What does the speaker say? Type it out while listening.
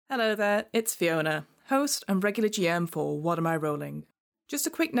Hello there, it's Fiona, host and regular GM for What Am I Rolling? Just a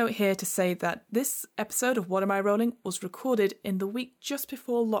quick note here to say that this episode of What Am I Rolling was recorded in the week just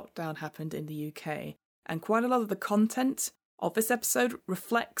before lockdown happened in the UK, and quite a lot of the content of this episode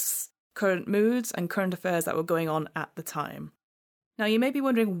reflects current moods and current affairs that were going on at the time. Now, you may be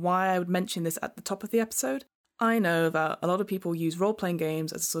wondering why I would mention this at the top of the episode. I know that a lot of people use role-playing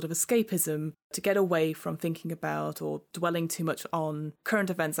games as a sort of escapism to get away from thinking about or dwelling too much on current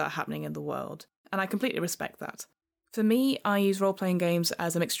events that are happening in the world, and I completely respect that. For me, I use role-playing games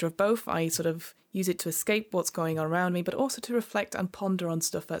as a mixture of both. I sort of use it to escape what's going on around me, but also to reflect and ponder on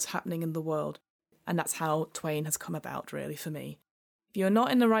stuff that's happening in the world, and that's how Twain has come about, really, for me. If you're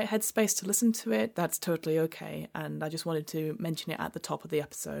not in the right headspace to listen to it, that's totally okay, and I just wanted to mention it at the top of the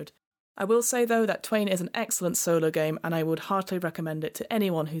episode. I will say, though, that Twain is an excellent solo game, and I would heartily recommend it to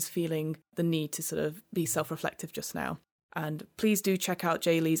anyone who's feeling the need to sort of be self-reflective just now. And please do check out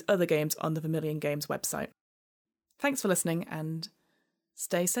Jay Lee's other games on the Vermilion Games website. Thanks for listening, and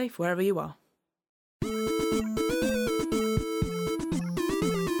stay safe wherever you are.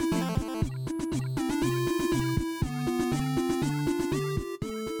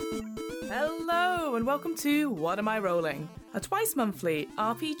 Hello, and welcome to What Am I Rolling? A twice-monthly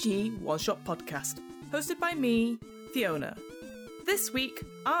RPG one-shot podcast, hosted by me, Fiona. This week,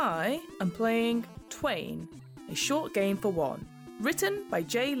 I am playing Twain, a short game for one, written by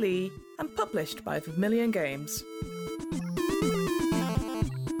Jay Lee and published by Vermilion Games.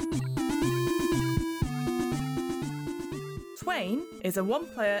 Twain is a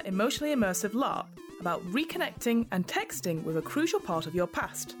one-player, emotionally immersive LARP about reconnecting and texting with a crucial part of your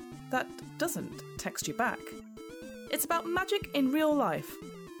past that doesn't text you back. It's about magic in real life,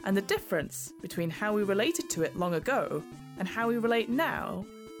 and the difference between how we related to it long ago and how we relate now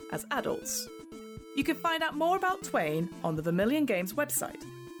as adults. You can find out more about Twain on the Vermilion Games website.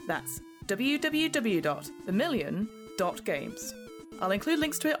 That's www.vermilion.games. I'll include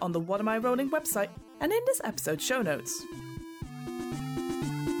links to it on the What Am I Rolling website and in this episode's show notes.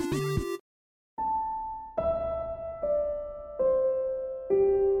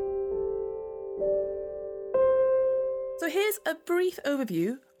 So here's a brief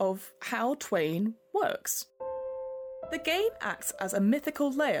overview of how Twain works. The game acts as a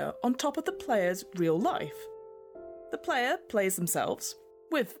mythical layer on top of the player's real life. The player plays themselves,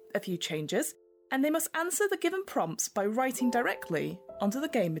 with a few changes, and they must answer the given prompts by writing directly onto the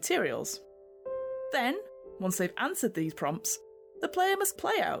game materials. Then, once they've answered these prompts, the player must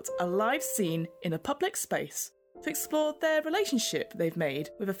play out a live scene in a public space to explore their relationship they've made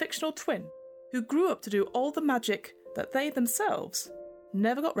with a fictional twin who grew up to do all the magic that they themselves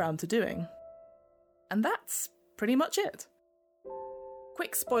never got round to doing. And that's pretty much it.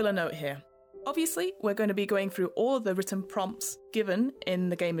 Quick spoiler note here. Obviously, we're going to be going through all of the written prompts given in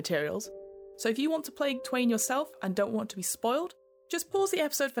the game materials, so if you want to play Twain yourself and don't want to be spoiled, just pause the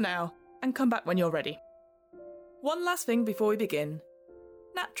episode for now and come back when you're ready. One last thing before we begin.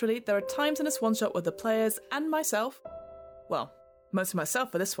 Naturally, there are times in this one-shot where the players and myself, well, mostly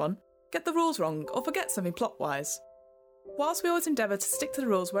myself for this one, get the rules wrong or forget something plot-wise. Whilst we always endeavour to stick to the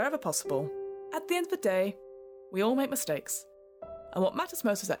rules wherever possible, at the end of the day, we all make mistakes. And what matters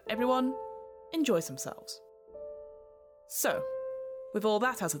most is that everyone enjoys themselves. So, with all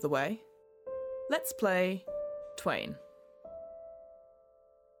that out of the way, let's play Twain.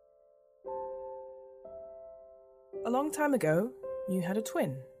 A long time ago, you had a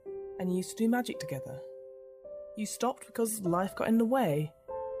twin, and you used to do magic together. You stopped because life got in the way.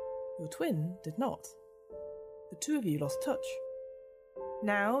 Your twin did not. The two of you lost touch.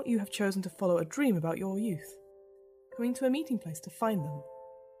 Now you have chosen to follow a dream about your youth, coming to a meeting place to find them.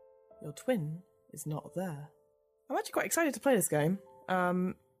 Your twin is not there. I'm actually quite excited to play this game.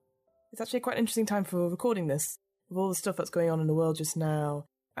 It's actually quite an interesting time for recording this, with all the stuff that's going on in the world just now,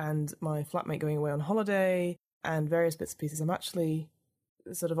 and my flatmate going away on holiday, and various bits and pieces. I'm actually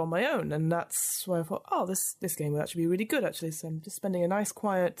sort of on my own, and that's why I thought, this game would actually be really good, actually. So I'm just spending a nice,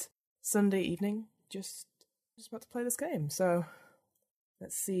 quiet Sunday evening, just about to play this game. So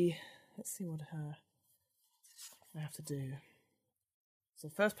let's see what I have to do. So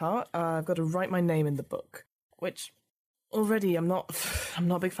first part, I've got to write my name in the book, which already I'm not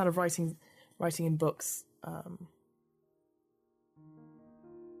a big fan of writing in books.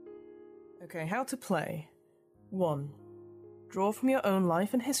 Okay, how to play. 1. Draw from your own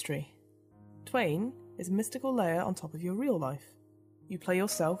life and history. Twain is a mystical layer on top of your real life. You play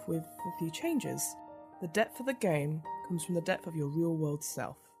yourself with a few changes. The depth of the game comes from the depth of your real-world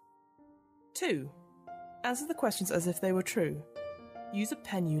self. 2. Answer the questions as if they were true. Use a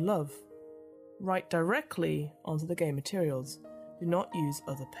pen you love. Write directly onto the game materials. Do not use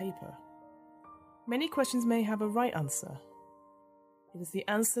other paper. Many questions may have a right answer. It is the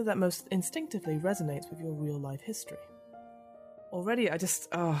answer that most instinctively resonates with your real-life history. Already, I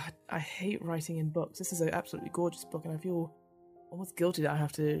hate writing in books. This is an absolutely gorgeous book, and I feel almost guilty that I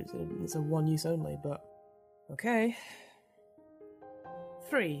have to, it's a one use only, but okay.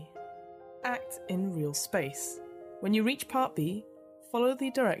 3. Act in real space. When you reach part B, follow the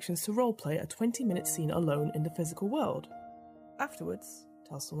directions to roleplay a 20-minute scene alone in the physical world. Afterwards,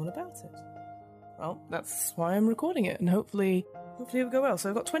 tell someone about it. Well, that's why I'm recording it, and hopefully it will go well. So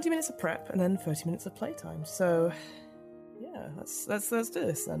I've got 20 minutes of prep and then 30 minutes of playtime. So, yeah, let's do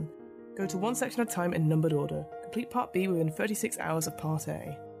this then. Go to one section at a time in numbered order. Complete part B within 36 hours of part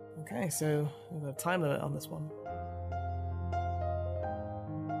A. Okay, so we've got a time limit on this one.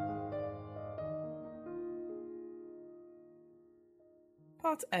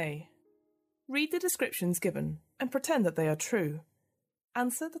 Part A. Read the descriptions given and pretend that they are true.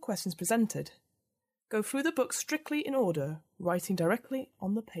 Answer the questions presented. Go through the book strictly in order, writing directly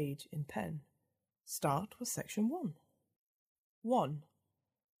on the page in pen. Start with section 1. 1.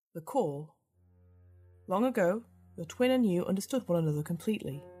 The call. Long ago, your twin and you understood one another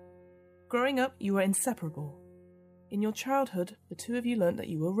completely. Growing up, you were inseparable. In your childhood, the two of you learnt that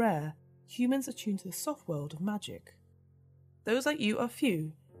you were rare, humans attuned to the soft world of magic. Those like you are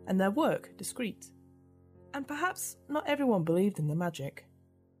few, and their work discreet. And perhaps not everyone believed in the magic,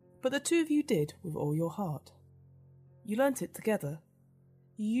 but the two of you did with all your heart. You learnt it together.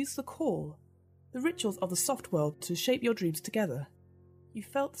 You used the call, the rituals of the soft world to shape your dreams together. You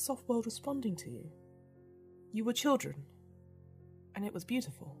felt the soft world responding to you. You were children, and it was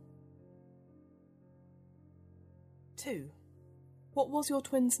beautiful. 2. What was your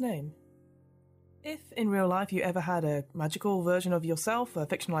twin's name? If in real life you ever had a magical version of yourself, a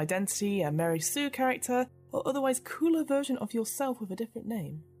fictional identity, a Mary Sue character, or otherwise cooler version of yourself with a different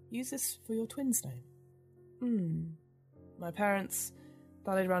name, use this for your twin's name. My parents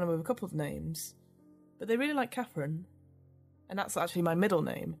dallied around with a couple of names, but they really like Catherine, and that's actually my middle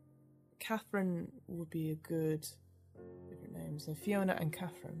name. Catherine would be a good different name, so Fiona and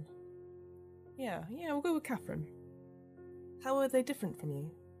Catherine. Yeah, we'll go with Catherine. How were they different from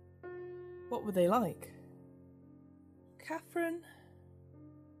you? What were they like? Catherine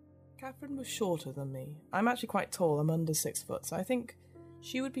was shorter than me. I'm actually quite tall, I'm under 6 foot, so I think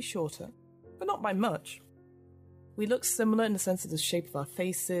she would be shorter, but not by much. We look similar in the sense of the shape of our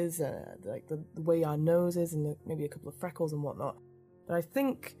faces, like the way our nose is, and maybe a couple of freckles and whatnot. But I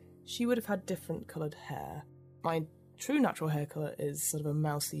think she would have had different coloured hair. My true natural hair colour is sort of a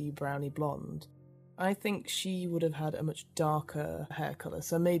mousy, browny blonde. I think she would have had a much darker hair colour,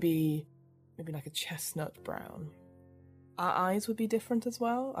 so maybe like a chestnut brown. Our eyes would be different as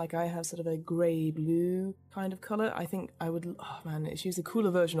well. Like I have sort of a grey-blue kind of colour. I think I would... Oh man, if she's a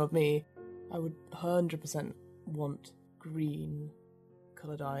cooler version of me, I would 100% want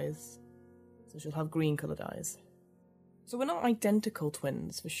green-coloured eyes. So she'll have green-coloured eyes. So we're not identical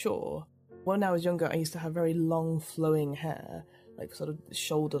twins, for sure. When I was younger, I used to have very long, flowing hair, like sort of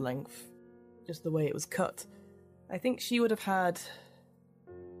shoulder length, just the way it was cut. I think she would have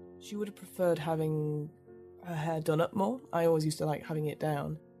preferred having her hair done up more. I always used to like having it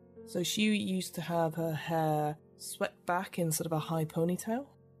down. So she used to have her hair swept back in sort of a high ponytail.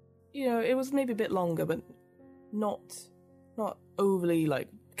 You know, it was maybe a bit longer, but not overly like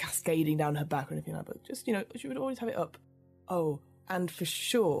cascading down her back or anything like that. But just, you know, she would always have it up. Oh, and for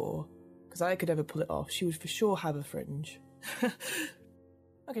sure, because I could never pull it off, she would for sure have a fringe.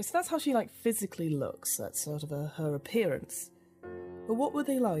 Okay, so that's how she like physically looks. That's sort of her appearance. But what were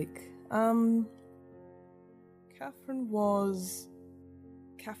they like? Catherine was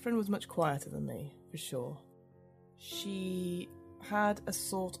much quieter than me, for sure. She had a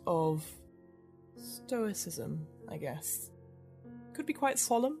sort of stoicism, I guess. Could be quite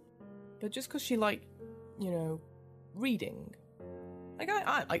solemn, but just because she liked, you know, reading. Like,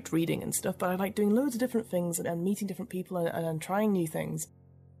 I liked reading and stuff, but I liked doing loads of different things and meeting different people and trying new things.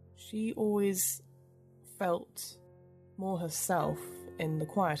 She always felt more herself in the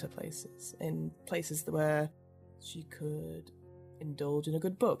quieter places, in places where she could indulge in a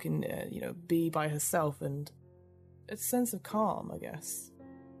good book and, be by herself, and a sense of calm, I guess.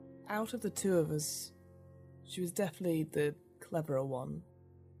 Out of the two of us, she was definitely the cleverer one.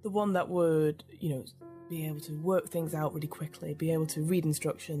 The one that would, be able to work things out really quickly, be able to read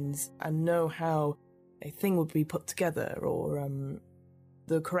instructions and know how a thing would be put together, or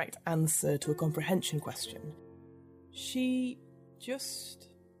the correct answer to a comprehension question. She just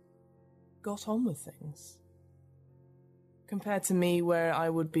got on with things. Compared to me, where I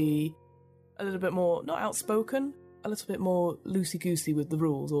would be a little bit more, not outspoken, a little bit more loosey-goosey with the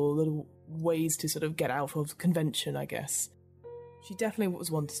rules, or little ways to sort of get out of convention, I guess. She definitely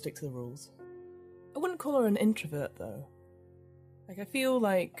was one to stick to the rules. I wouldn't call her an introvert, though. Like, I feel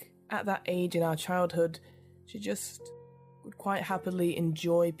like at that age in our childhood, she just would quite happily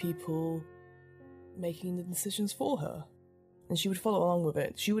enjoy people making the decisions for her. And she would follow along with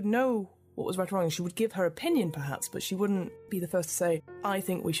it. She would know what was right or wrong. She would give her opinion, perhaps, but she wouldn't be the first to say, I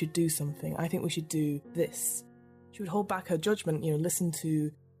think we should do something. I think we should do this. She would hold back her judgment, listen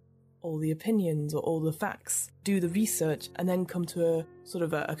to all the opinions or all the facts, do the research, and then come to a sort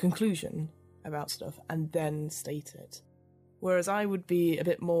of a conclusion about stuff, and then state it. Whereas I would be a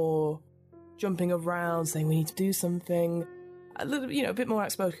bit more jumping around, saying we need to do something, a little, a bit more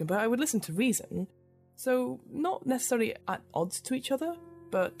outspoken, but I would listen to reason. So not necessarily at odds to each other,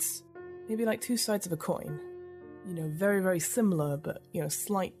 but maybe like two sides of a coin. Very, very similar, but,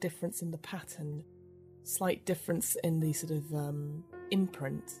 slight difference in the pattern, slight difference in the sort of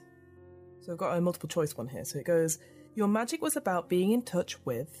imprint. So I've got a multiple choice one here. So it goes, your magic was about being in touch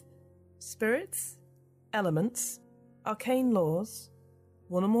with spirits, elements, arcane laws,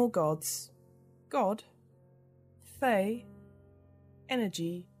 one or more gods, God, fae,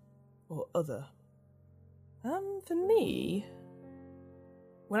 energy, or other. For me,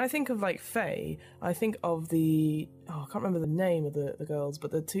 when I think of like fae, I think of I can't remember the name of the girls,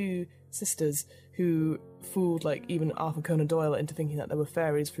 but the two sisters who fooled like even Arthur Conan Doyle into thinking that there were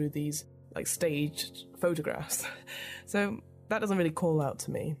fairies through these like staged photographs. So that doesn't really call out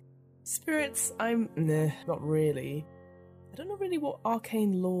to me. Spirits, not really. I don't know really what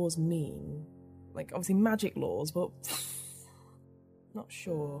arcane laws mean. Like obviously magic laws, but not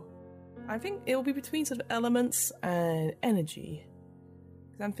sure. I think it'll be between sort of elements and energy.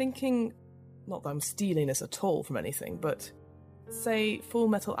 Because I'm thinking, not that I'm stealing this at all from anything, but say Full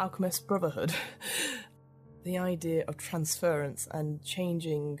Metal Alchemist Brotherhood. The idea of transference and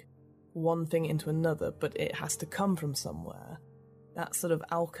changing one thing into another, but it has to come from somewhere. That sort of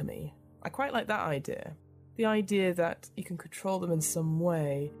alchemy. I quite like that idea. The idea that you can control them in some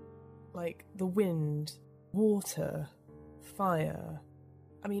way, like the wind, water, fire.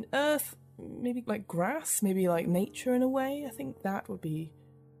 I mean, earth, maybe like grass, maybe like nature in a way. I think that would be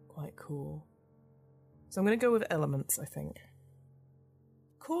quite cool. So I'm going to go with elements, I think.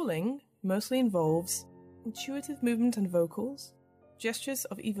 Calling mostly involves intuitive movement and vocals, gestures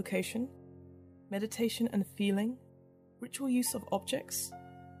of evocation, meditation and feeling, ritual use of objects,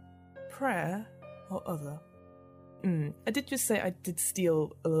 prayer, or other. I did just say I did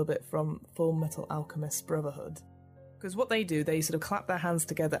steal a little bit from Full Metal Alchemist Brotherhood. Because what they do, they sort of clap their hands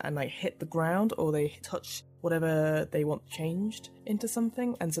together and like hit the ground, or they touch whatever they want changed into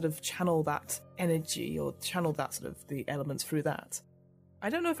something and sort of channel that energy or channel that sort of the elements through that. I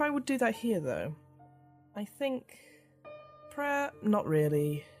don't know if I would do that here though. I think prayer, not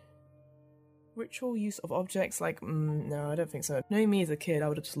really. Ritual use of objects, like, no, I don't think so. Knowing me as a kid, I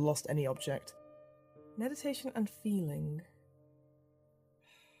would have just lost any object. Meditation and feeling.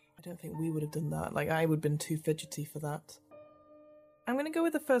 I don't think we would have done that. Like, I would have been too fidgety for that. I'm going to go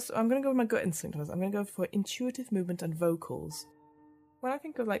with I'm going to go with my gut instinct. I'm going to go for intuitive movement and vocals. When I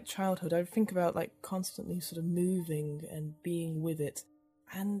think of, like, childhood, I think about, like, constantly sort of moving and being with it.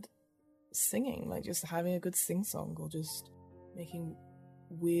 And singing, like, just having a good sing-song or just making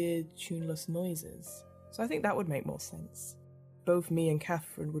weird, tuneless noises. So I think that would make more sense. Both me and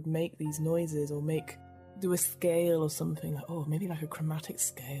Catherine would make these noises or do a scale or something, like, maybe like a chromatic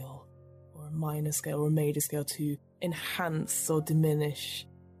scale or a minor scale or a major scale to enhance or diminish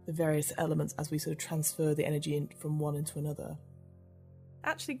the various elements as we sort of transfer the energy from one into another.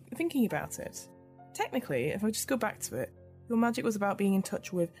 Actually, thinking about it, technically, if I just go back to it, your magic was about being in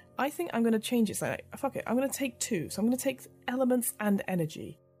touch with, I think I'm going to change it. So like, fuck it, I'm going to take two. So I'm going to take elements and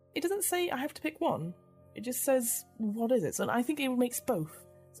energy. It doesn't say I have to pick one. It just says, what is it? So I think it makes both.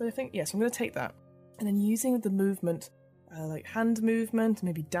 So I think, yes, I'm going to take that. And then using the movement, like hand movement,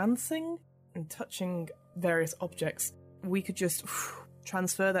 maybe dancing and touching various objects, we could just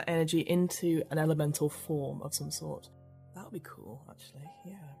transfer that energy into an elemental form of some sort. That would be cool, actually,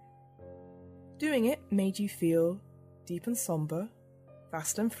 yeah. Doing it made you feel deep and somber,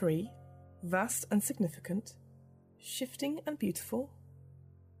 vast and free, vast and significant, shifting and beautiful,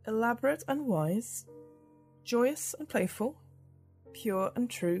 elaborate and wise, joyous and playful, pure and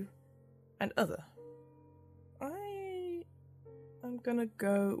true, and other. I'm gonna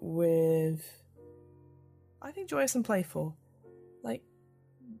go with, I think joyous and playful. Like,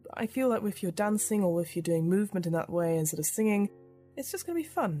 I feel like if you're dancing or if you're doing movement in that way and sort of singing, it's just gonna be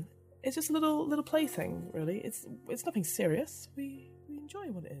fun. It's just a little plaything, really. It's nothing serious. We enjoy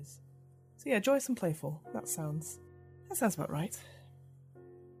what it is. So yeah, joyous and playful. That sounds That sounds about right.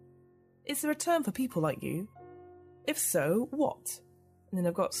 Is there a term for people like you? If so, what? And then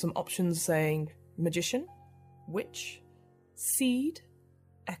I've got some options saying magician, witch, seed,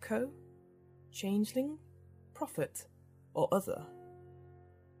 echo, changeling, prophet, or other.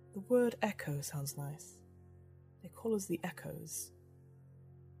 The word echo sounds nice. They call us the echoes.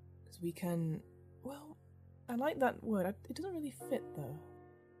 Because we can... Well, I like that word. It doesn't really fit, though.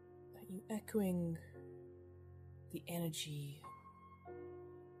 Like you echoing the energy.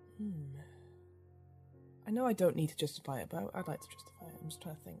 I know I don't need to justify it, but I'd like to justify it. I'm just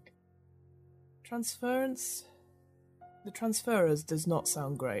trying to think. Transference. The transferers does not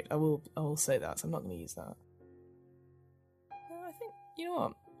sound great. I will say that, so I'm not going to use that. I think, you know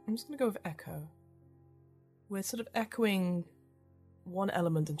what? I'm just going to go with echo. We're sort of echoing one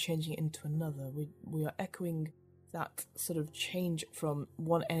element and changing it into another. We are echoing that sort of change from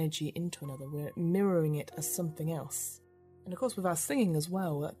one energy into another. We're mirroring it as something else. And of course with our singing as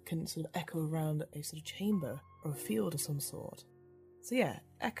well, that can sort of echo around a sort of chamber or a field of some sort. So yeah,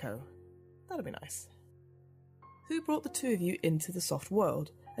 echo. That'd be nice. Who brought the two of you into the soft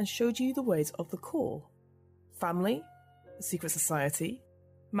world and showed you the ways of the core? Family? A secret society?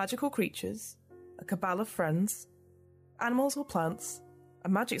 Magical creatures? A cabal of friends? Animals or plants? A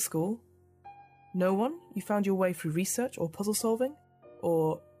magic school? No one? You found your way through research or puzzle solving?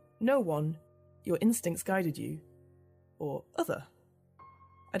 Or no one? Your instincts guided you? Or other?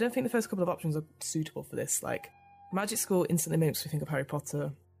 I don't think the first couple of options are suitable for this. Like, magic school instantly makes me think of Harry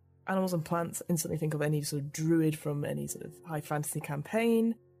Potter. Animals and plants instantly think of any sort of druid from any sort of high fantasy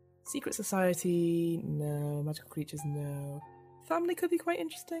campaign. Secret society, no. Magical creatures, no. Family could be quite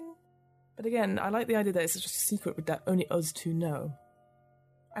interesting. But again, I like the idea that it's just a secret that only us two know.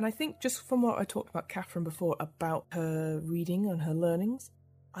 And I think just from what I talked about Catherine before, about her reading and her learnings,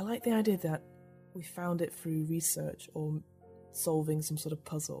 I like the idea that we found it through research or solving some sort of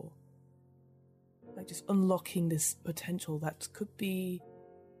puzzle. Like just unlocking this potential that could be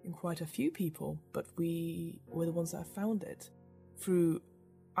in quite a few people, but we were the ones that have found it through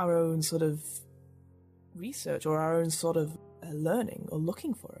our own sort of research or our own sort of learning or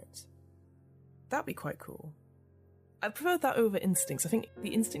looking for it. That'd be quite cool. I prefer that over instincts. I think the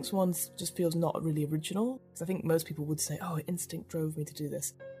instincts ones just feels not really original, because I think most people would say, oh, instinct drove me to do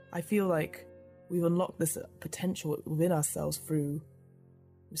this. I feel like we've unlocked this potential within ourselves through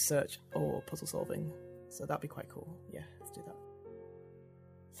research or puzzle solving. So that'd be quite cool. Yeah, let's do that.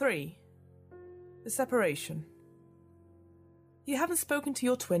 3. The separation. You haven't spoken to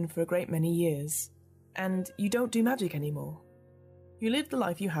your twin for a great many years, and you don't do magic anymore. You live the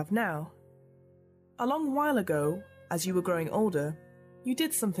life you have now. A long while ago, as you were growing older, you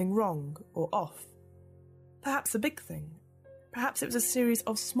did something wrong or off. Perhaps a big thing. Perhaps it was a series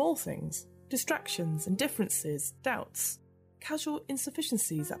of small things, distractions, indifferences, doubts, casual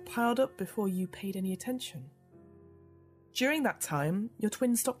insufficiencies that piled up before you paid any attention. During that time, your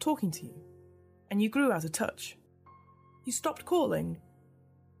twin stopped talking to you, and you grew out of touch. You stopped calling,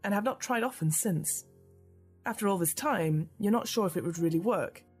 and have not tried often since. After all this time, you're not sure if it would really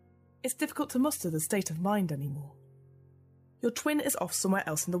work. It's difficult to muster the state of mind anymore. Your twin is off somewhere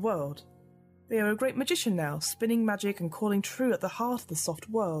else in the world. They are a great magician now, spinning magic and calling true at the heart of the soft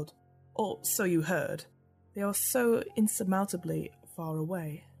world. Or so you heard. They are so insurmountably far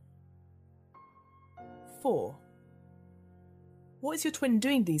away. 4. What is your twin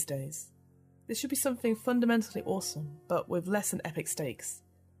doing these days? This should be something fundamentally awesome, but with less than epic stakes.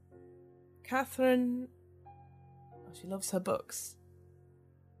 Catherine... she loves her books.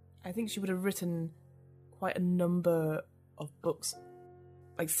 I think she would have written quite a number of books,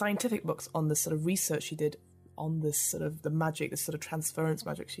 like scientific books, on the sort of research she did on this sort of the magic, this sort of transference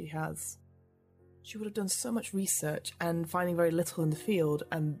magic she has. She would have done so much research and finding very little in the field,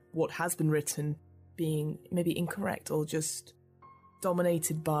 and what has been written being maybe incorrect or just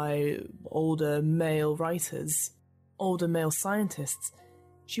dominated by older male writers, older male scientists.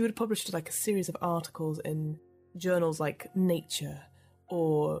 She would have published like a series of articles in journals like Nature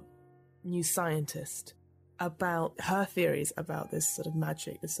or New Scientist about her theories about this sort of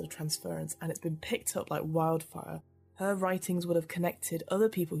magic, this sort of transference, and it's been picked up like wildfire. Her writings would have connected other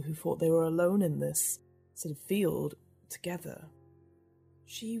people who thought they were alone in this sort of field together.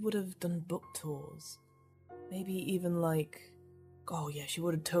 She would have done book tours. Maybe even like... oh yeah, she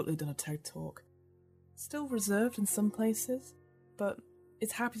would have totally done a TED Talk. Still reserved in some places, but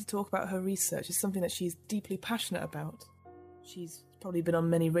is happy to talk about her research. It's something that she's deeply passionate about. She's probably been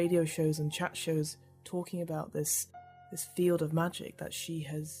on many radio shows and chat shows talking about this field of magic that she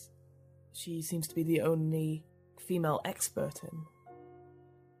seems to be the only female expert in.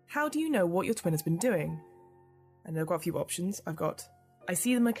 How do you know what your twin has been doing? And I've got a few options. I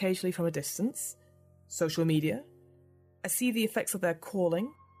see them occasionally from a distance, social media. I see the effects of their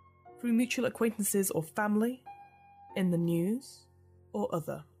calling, through mutual acquaintances or family, in the news, or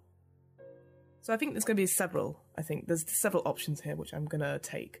other. So I think there's going to be several. I think there's several options here which I'm going to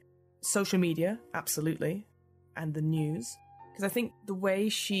take. Social media, absolutely, and the news. Because I think the way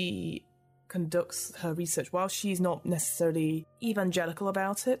she conducts her research, while she's not necessarily evangelical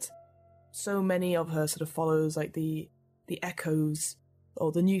about it, so many of her sort of follows, like the echoes,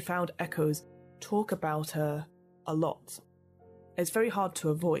 or the newfound echoes, talk about her a lot. It's very hard to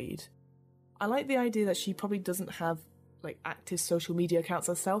avoid. I like the idea that she probably doesn't have like active social media accounts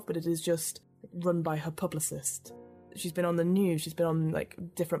herself, but it is just run by her publicist. She's been on the news, she's been on like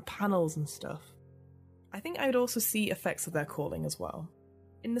different panels and stuff. I think I would also see effects of their calling as well.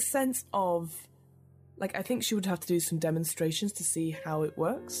 In the sense of, like, I think she would have to do some demonstrations to see how it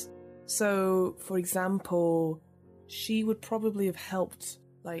works. So, for example, she would probably have helped,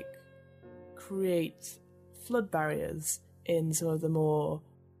 like, create flood barriers in some of the more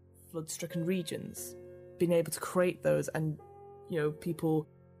flood-stricken regions. Being able to create those and, you know, people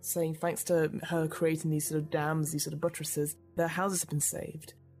saying thanks to her creating these sort of dams, these sort of buttresses, their houses have been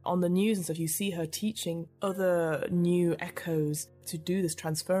saved. On the news and stuff, you see her teaching other new echoes to do this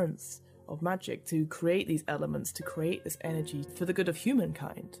transference of magic, to create these elements, to create this energy for the good of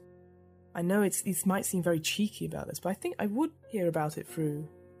humankind. I know these might seem very cheeky about this, but I think I would hear about it through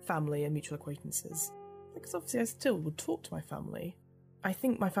family and mutual acquaintances. Because obviously I still would talk to my family. I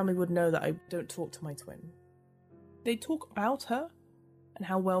think my family would know that I don't talk to my twin. They talk about her and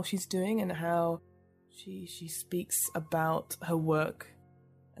how well she's doing and how she speaks about her work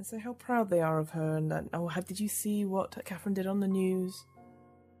and say how proud they are of her and that, did you see what Catherine did on the news?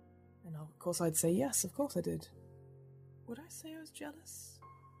 And of course I'd say yes, of course I did. Would I say I was jealous?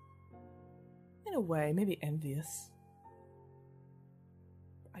 In a way, maybe envious.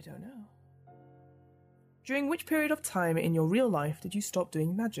 I don't know. During which period of time in your real life did you stop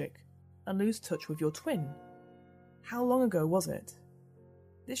doing magic and lose touch with your twin? How long ago was it?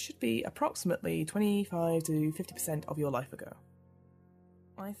 This should be approximately 25 to 50% of your life ago.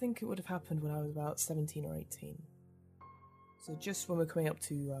 I think it would have happened when I was about 17 or 18. So just when we're coming up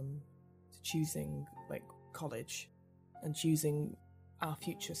to choosing like college and choosing our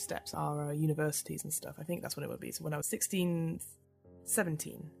future steps, our universities and stuff. I think that's when it would be. So when I was 16,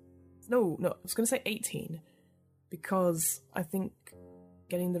 17. No, I was going to say 18. Because I think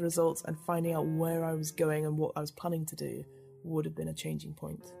getting the results and finding out where I was going and what I was planning to do would have been a changing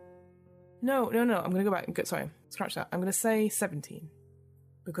point. No, I'm going to go back and sorry, scratch that. I'm going to say 17.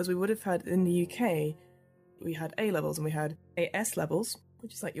 Because we would have had, in the UK, we had A levels and we had AS levels,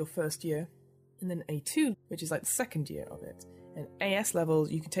 which is like your first year, and then A2, which is like the second year of it. And AS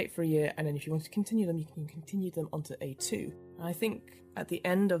levels you can take for a year, and then if you want to continue them, you can continue them onto A2. And I think at the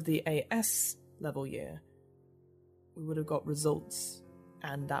end of the AS level year, we would have got results,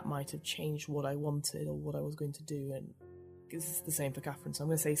 and that might have changed what I wanted or what I was going to do. And it's the same for Catherine, so I'm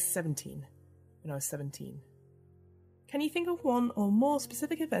going to say 17, when I was 17. Can you think of one or more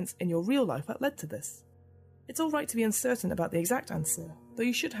specific events in your real life that led to this? It's alright to be uncertain about the exact answer, though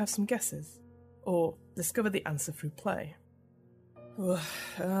you should have some guesses. Or discover the answer through play. God.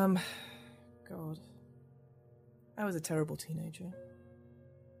 I was a terrible teenager.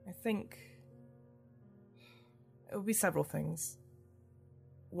 I think it would be several things.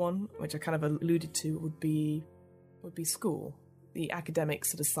 One, which I kind of alluded to, would be school, the academic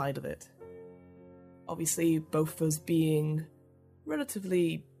sort of side of it. Obviously, both of us being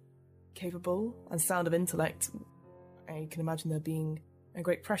relatively capable and sound of intellect, I can imagine there being a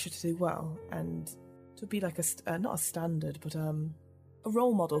great pressure to do well and to be like not a standard, but a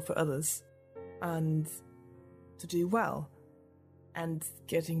role model for others and to do well. And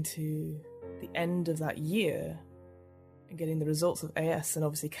getting to the end of that year and getting the results of AS, and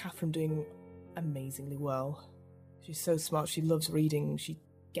obviously Catherine doing amazingly well. She's so smart, she loves reading, she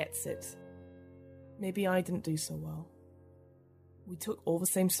gets it. Maybe I didn't do so well. We took all the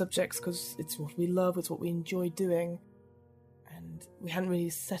same subjects because it's what we love, it's what we enjoy doing. And we hadn't really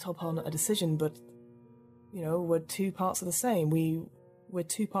set up on a decision, but, you know, we're two parts of the same. We're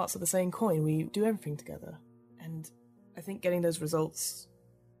two parts of the same coin. We do everything together. And I think getting those results,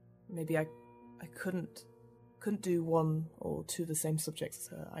 maybe I couldn't do one or two of the same subjects as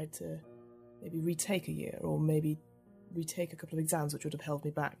her. I had to maybe retake a year or maybe retake a couple of exams, which would have held me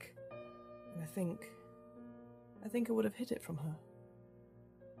back. And I think I would have hid it from her.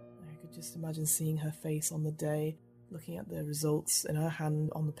 I could just imagine seeing her face on the day, looking at the results in her hand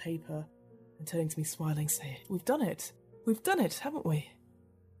on the paper, and turning to me smiling, saying, We've done it, haven't we?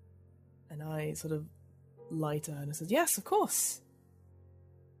 And I sort of lie to her and I said, yes, of course.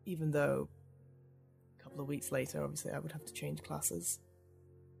 Even though a couple of weeks later, obviously, I would have to change classes.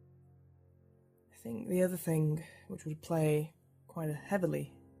 I think the other thing which would play quite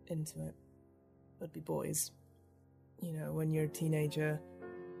heavily into it would be boys. You know, when you're a teenager,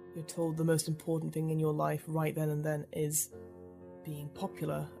 you're told the most important thing in your life right then and then is being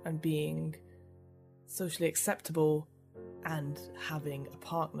popular and being socially acceptable and having a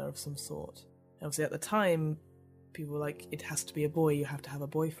partner of some sort. And obviously at the time, people were like, it has to be a boy, you have to have a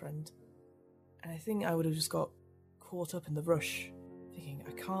boyfriend. And I think I would have just got caught up in the rush, thinking,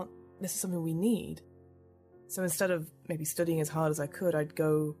 this is something we need. So instead of maybe studying as hard as I could, I'd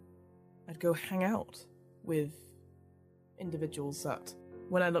go hang out with individuals that,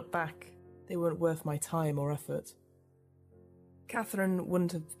 when I look back, they weren't worth my time or effort. Catherine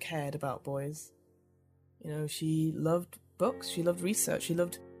wouldn't have cared about boys. You know, she loved books, she loved research, she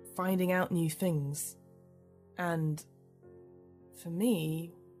loved finding out new things. And for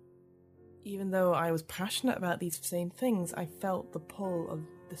me, even though I was passionate about these same things, I felt the pull of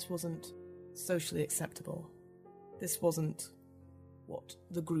this wasn't socially acceptable. This wasn't what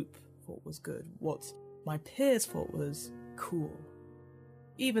the group thought was good, what my peers thought was cool.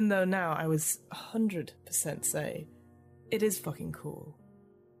 Even though now I was 100% say, it is fucking cool.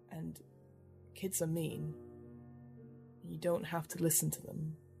 And kids are mean. You don't have to listen to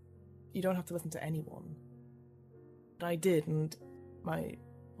them. You don't have to listen to anyone. But I did, and my,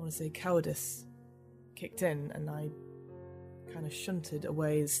 cowardice kicked in, and I kind of shunted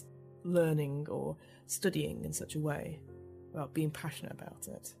away learning or studying in such a way about being passionate about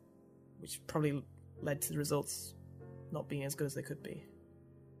it, which probably led to the results not being as good as they could be.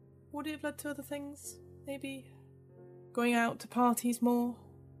 Would it have led to other things? Maybe going out to parties more?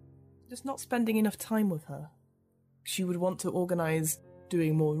 Just not spending enough time with her. She would want to organise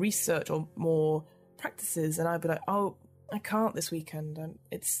doing more research or more practices, and I'd be like, oh, I can't this weekend,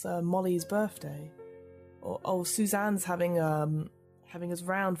 it's Molly's birthday. Or, oh, Suzanne's having us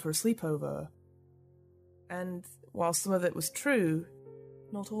round for a sleepover. And while some of it was true,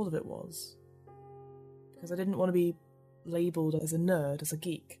 not all of it was. Because I didn't want to be labelled as a nerd, as a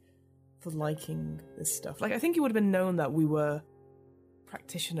geek, for liking this stuff. Like, I think it would have been known that we were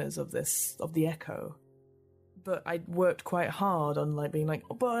practitioners of the Echo. But I worked quite hard on being like,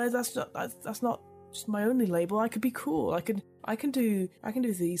 oh, but that's not just my only label. I could be cool. I can do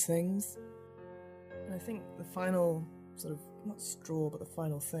these things. And I think the final sort of, not straw, but the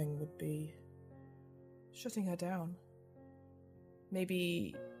final thing would be shutting her down.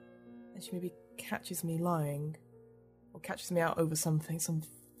 Maybe she catches me lying, or catches me out over something, some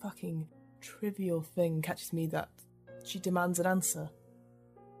fucking trivial thing, catches me that she demands an answer.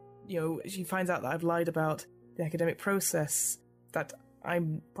 You know, she finds out that I've lied about the academic process, that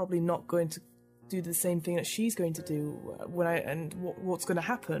I'm probably not going to do the same thing that she's going to do what's going to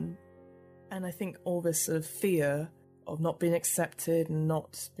happen. And I think all this sort of fear of not being accepted and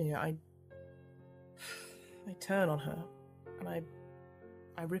not, I turn on her and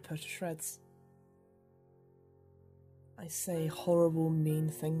I rip her to shreds. I say horrible, mean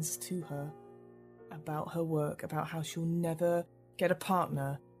things to her about her work, about how she'll never get a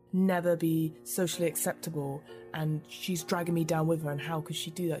partner, never be socially acceptable, and she's dragging me down with her, and how could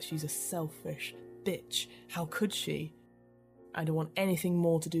she do that? She's a selfish bitch. How could she? I don't want anything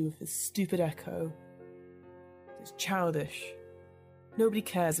more to do with this stupid Echo. It's childish. Nobody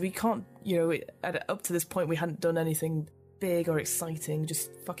cares. We can't, up to this point we hadn't done anything big or exciting, just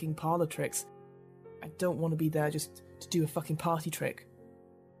fucking parlour tricks. I don't want to be there just to do a fucking party trick.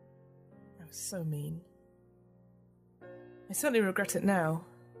 I was so mean. I certainly regret it now.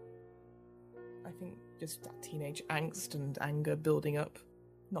 I think just that teenage angst and anger building up,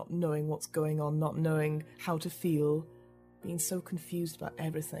 not knowing what's going on, not knowing how to feel, being so confused about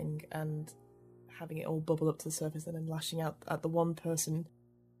everything, and having it all bubble up to the surface and then lashing out at the one person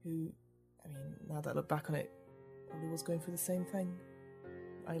who, now that I look back on it, probably was going through the same thing.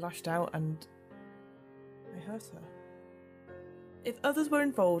 I lashed out and I hurt her. If others were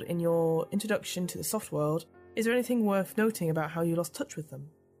involved in your introduction to the soft world, is there anything worth noting about how you lost touch with them?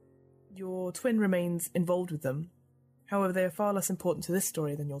 Your twin remains involved with them, however they are far less important to this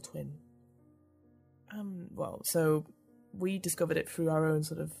story than your twin. So we discovered it through our own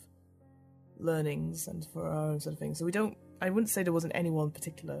sort of learnings and for our own sort of things. So I wouldn't say there wasn't anyone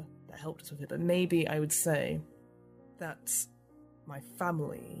particular that helped us with it, but maybe I would say that my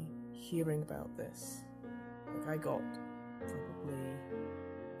family hearing about this, I got probably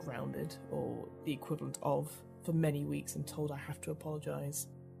grounded or the equivalent of for many weeks and told I have to apologise,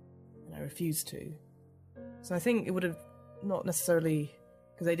 and I refused to. So I think it would have not necessarily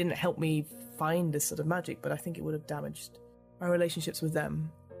because they didn't help me find this sort of magic, but I think it would have damaged my relationships with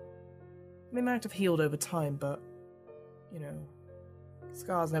them. They might have healed over time, but, you know,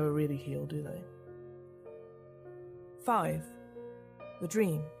 scars never really heal, do they? 5. The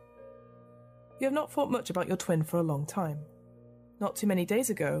dream. You have not thought much about your twin for a long time. Not too many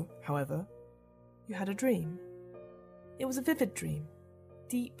days ago, however, you had a dream. It was a vivid dream,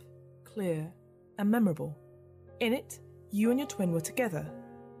 deep, clear, and memorable. In it, you and your twin were together,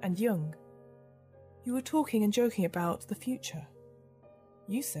 and young. You were talking and joking about the future.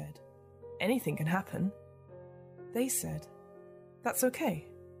 You said, anything can happen. They said, that's okay.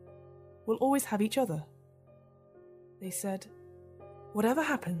 We'll always have each other. They said, whatever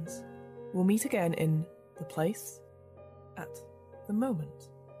happens, we'll meet again in the place, at the moment.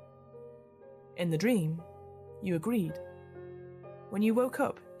 In the dream, you agreed. When you woke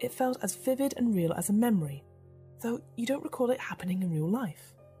up, it felt as vivid and real as a memory, though you don't recall it happening in real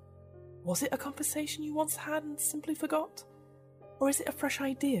life. Was it a conversation you once had and simply forgot? Or is it a fresh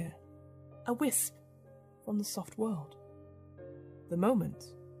idea, a wisp from the soft world? The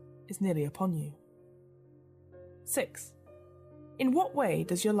moment is nearly upon you. 6. In what way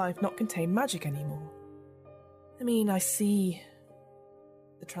does your life not contain magic anymore? I mean, I see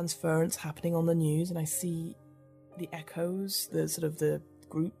the transference happening on the news, and I see the echoes, the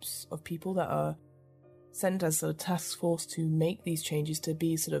groups of people that are sent as a task force to make these changes, to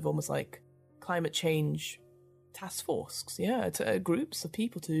be sort of almost like climate change task force, to groups of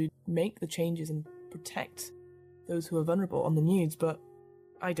people to make the changes and protect those who are vulnerable on the news. But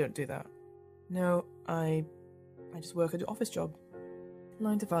I don't do that. No, I just work at an office job,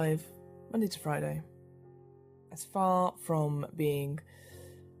 9 to 5, Monday to Friday. As far from being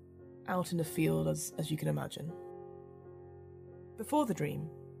out in the field as you can imagine. Before the dream,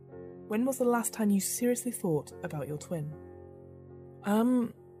 when was the last time you seriously thought about your twin?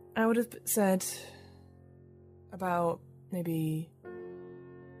 I would have said about maybe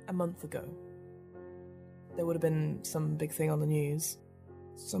a month ago. There would have been some big thing on the news.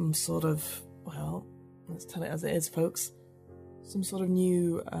 Some sort of, well, let's tell it as it is, folks. Some sort of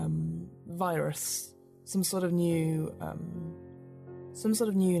new virus. Some sort of new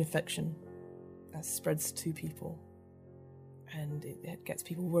infection that spreads to people. And it gets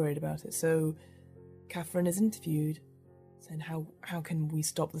people worried about it. So Catherine is interviewed, saying how can we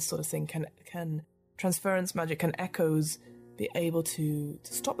stop this sort of thing? Can transference magic and echoes be able to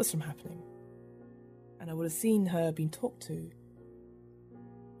stop this from happening? And I would have seen her being talked to,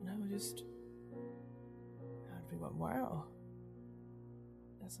 and I'd be like, wow,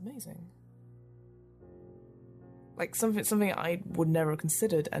 that's amazing. Like something I would never have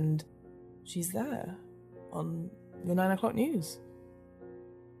considered, and she's there on the 9 o'clock news,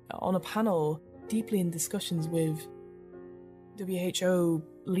 on a panel, deeply in discussions with WHO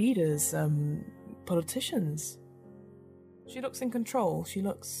leaders, politicians. She looks in control. She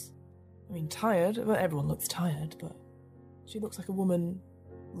looks, tired. Well, everyone looks tired, but she looks like a woman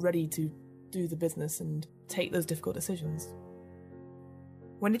ready to do the business and take those difficult decisions.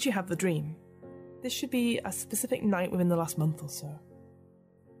 When did you have the dream? This should be a specific night within the last month or so.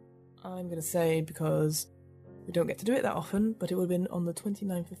 I'm going to say, because we don't get to do it that often, but it would have been on the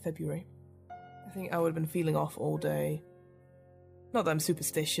 29th of February. I think I would have been feeling off all day. Not that I'm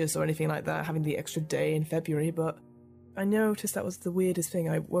superstitious or anything like that, having the extra day in February, but I noticed that was the weirdest thing.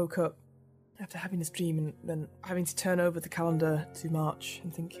 I woke up after having this dream and then having to turn over the calendar to March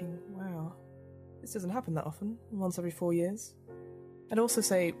and thinking, wow, this doesn't happen that often, once every 4 years. I'd also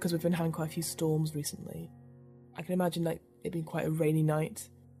say, because we've been having quite a few storms recently, I can imagine it being quite a rainy night,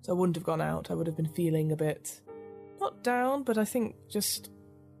 so I wouldn't have gone out. I would have been feeling a bit, not down, but I think just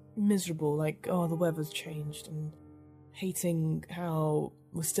miserable, like, oh, the weather's changed, and hating how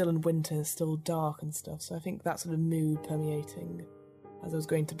we're still in winter, still dark and stuff. So I think that sort of mood permeating as I was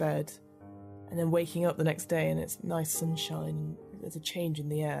going to bed, and then waking up the next day and it's nice sunshine and there's a change in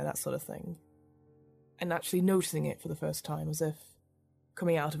the air, that sort of thing, and actually noticing it for the first time, as if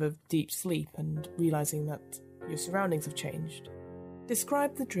coming out of a deep sleep and realising that your surroundings have changed.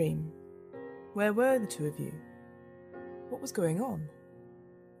 Describe the dream. Where were the two of you? What was going on?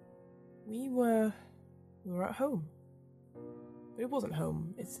 We were at home. But it wasn't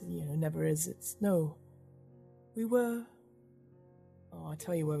home. It's, never is. We were... Oh, I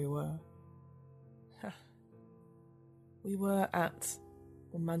tell you where we were. We were at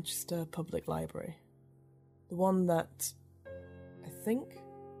the Manchester Public Library. The one that I think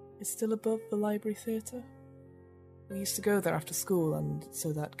is still above the Library Theatre. We used to go there after school, and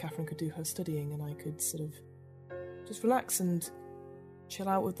so that Catherine could do her studying and I could sort of just relax and chill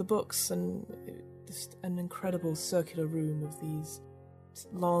out with the books, and just an incredible circular room of these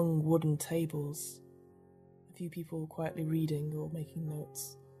long wooden tables, a few people quietly reading or making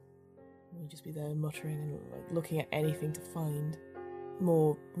notes. We'd just be there muttering and looking at anything to find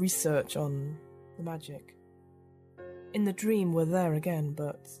more research on the magic. In the dream, we're there again,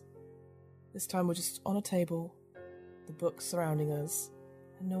 but this time we're just on a table, the books surrounding us,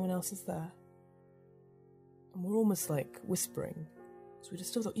 and no one else is there. And we're almost whispering, because we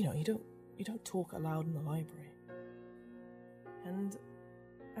just still thought, you don't talk aloud in the library. And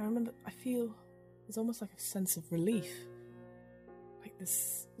I remember, I feel there's almost a sense of relief.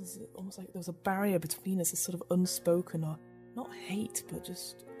 This almost there was a barrier between us, this sort of unspoken, or not hate, but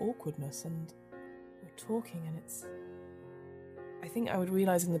just awkwardness. And we're talking, and I think I would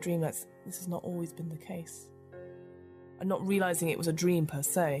realise in the dream that this has not always been the case. And not realising it was a dream per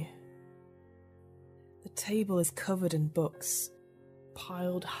se. The table is covered in books,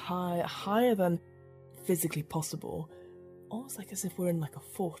 piled higher than physically possible, almost as if we're in a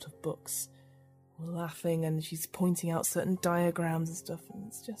fort of books. We're laughing, and she's pointing out certain diagrams and stuff,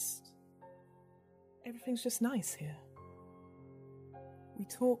 and everything's just nice here. We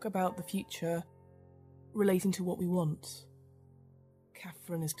talk about the future relating to what we want.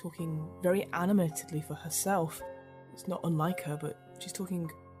 Catherine is talking very animatedly for herself. It's not unlike her, but she's talking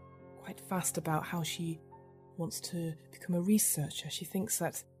quite fast about how she wants to become a researcher. She thinks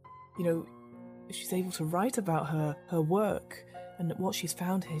that, if she's able to write about her work and what she's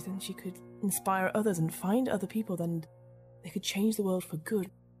found here, then she could inspire others and find other people, then they could change the world for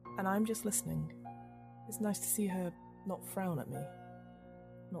good. And I'm just listening. It's nice to see her not frown at me,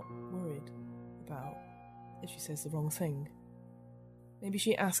 not worried about if she says the wrong thing. Maybe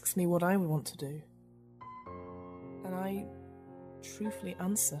she asks me what I would want to do, and I truthfully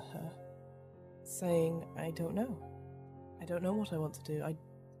answer her, saying, I don't know. I don't know what I want to do.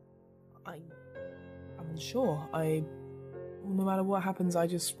 I'm unsure. No matter what happens, I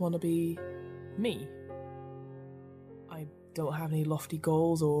just want to be me. I don't have any lofty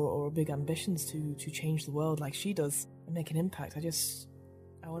goals or big ambitions to change the world like she does and make an impact.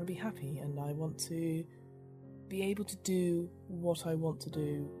 I want to be happy, and I want to be able to do what I want to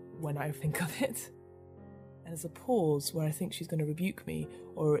do when I think of it. And there's a pause where I think she's going to rebuke me,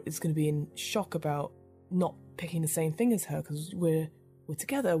 or is going to be in shock about not picking the same thing as her, because we're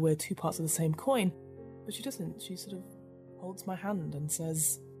together, we're two parts of the same coin. But she doesn't. She sort of holds my hand and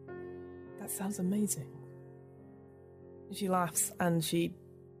says, that sounds amazing. And she laughs and she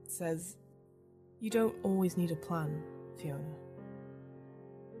says, you don't always need a plan, Fiona.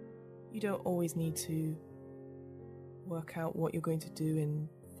 You don't always need to work out what you're going to do in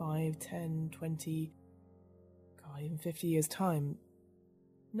 5, 10, 20, God, even 50 years' time.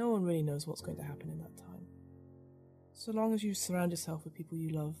 No one really knows what's going to happen in that time. So long as you surround yourself with people you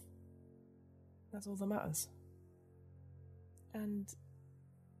love, that's all that matters. And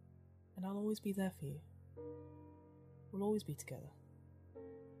I'll always be there for you. We'll always be together.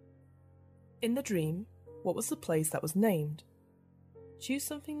 In the dream, what was the place that was named? Choose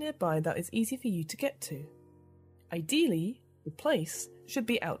something nearby that is easy for you to get to. Ideally, the place should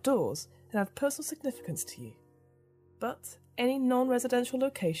be outdoors and have personal significance to you. But any non-residential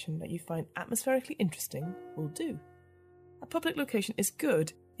location that you find atmospherically interesting will do. A public location is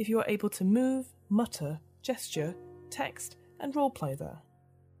good if you are able to move, mutter, gesture, text, and roleplay there.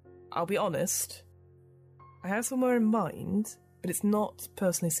 I'll be honest, I have somewhere in mind, but it's not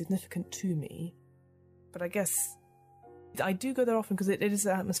personally significant to me. But I guess I do go there often because it is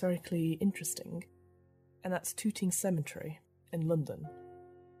atmospherically interesting, and that's Tooting Cemetery in London.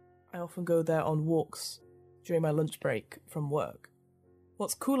 I often go there on walks during my lunch break from work.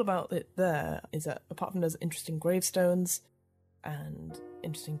 What's cool about it there is that apart from those interesting gravestones and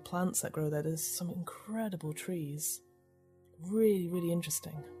interesting plants that grow there, there's some incredible trees. Really, really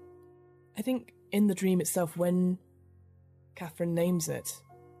interesting. I think in the dream itself, when Catherine names it,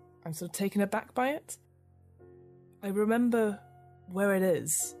 I'm sort of taken aback by it. I remember where it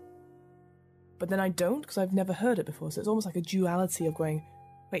is, but then I don't, because I've never heard it before, so it's almost like a duality of going,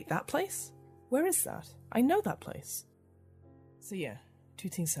 wait, that place? Where is that? I know that place. So yeah,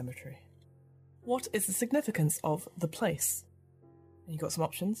 Tooting Cemetery. What is the significance of the place? And you got some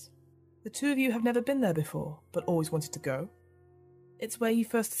options. The two of you have never been there before, but always wanted to go. It's where you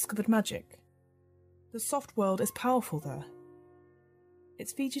first discovered magic. The soft world is powerful there.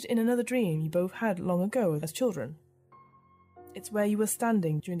 It's featured in another dream you both had long ago as children. It's where you were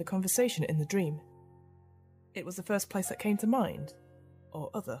standing during the conversation in the dream. It was the first place that came to mind,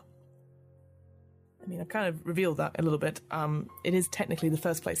 or other. I mean, I've kind of revealed that a little bit. It is technically the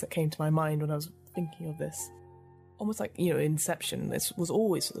first place that came to my mind when I was thinking of this. Almost like, Inception, this was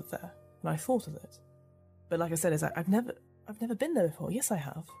always sort of there, and I thought of it. But like I said, I've never I've never been there before. Yes, I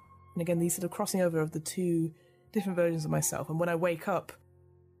have. And again, these sort of crossing over of the two different versions of myself. And when I wake up,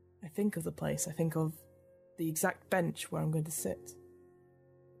 I think of the place. I think of the exact bench where I'm going to sit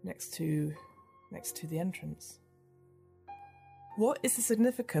next to the entrance. What is the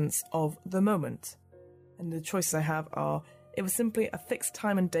significance of the moment? And the choices I have are: it was simply a fixed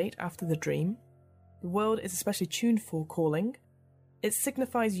time and date after the dream. The world is especially tuned for calling. It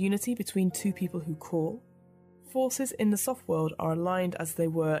signifies unity between two people who call. Forces in the soft world are aligned as they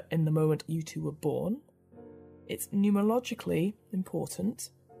were in the moment you two were born. It's numerologically important,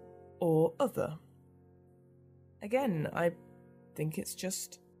 or other. Again, I think it's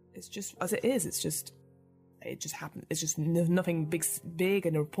just as it is. It just happened. It's just nothing big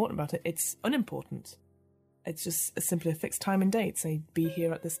and important about it. It's unimportant. It's just simply a fixed time and date. Say, be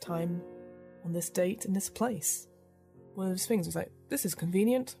here at this time, on this date, in this place. One of those things was like, this is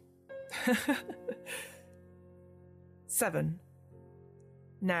convenient. 7.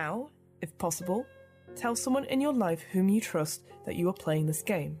 Now, if possible, tell someone in your life whom you trust that you are playing this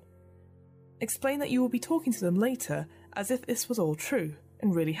game. Explain that you will be talking to them later as if this was all true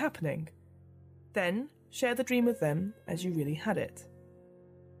and really happening. Then, share the dream with them as you really had it.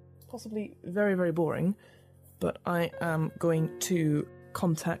 Possibly very, very boring, but I am going to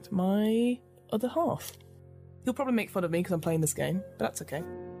contact my other half. He'll probably make fun of me because I'm playing this game, but that's okay.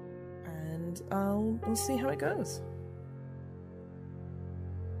 And we'll see how it goes.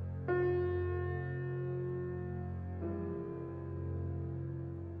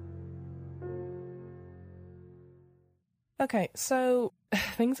 Okay, so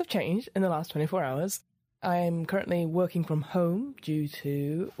things have changed in the last 24 hours. I'm currently working from home due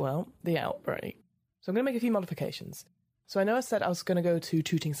to, well, the outbreak. So I'm going to make a few modifications. So I know I said I was going to go to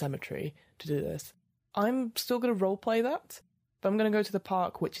Tooting Cemetery to do this. I'm still going to roleplay that, but I'm going to go to the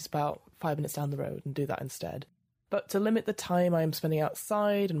park, which is about 5 minutes down the road, and do that instead. But to limit the time I'm spending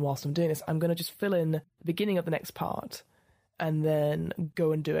outside and whilst I'm doing this, I'm going to just fill in the beginning of the next part and then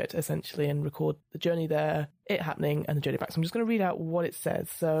go and do it, essentially, and record the journey there, it happening, and the journey back. So I'm just going to read out what it says.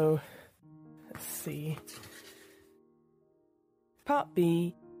 So, let's see. Part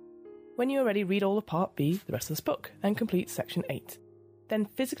B. When you are ready, read all of Part B, the rest of this book, and complete Section 8. Then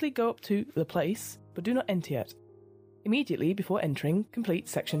physically go up to the place, but do not enter yet. Immediately before entering, complete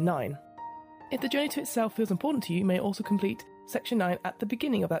Section 9. If the journey to itself feels important to you, you may also complete Section 9 at the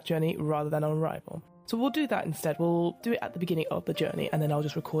beginning of that journey rather than on arrival. So we'll do that instead. We'll do it at the beginning of the journey, and then I'll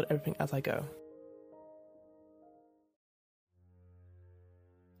just record everything as I go.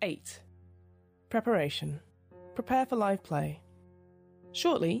 8. Preparation. Prepare for live play.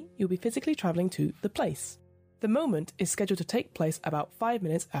 Shortly, you'll be physically travelling to the place. The moment is scheduled to take place about 5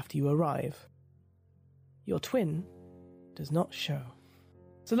 minutes after you arrive. Your twin does not show.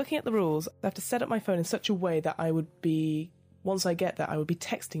 So looking at the rules, I have to set up my phone in such a way that once I get there, I would be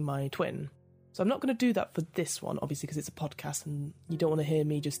texting my twin. So I'm not going to do that for this one, obviously, because it's a podcast and you don't want to hear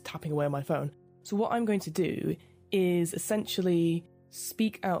me just tapping away on my phone. So what I'm going to do is essentially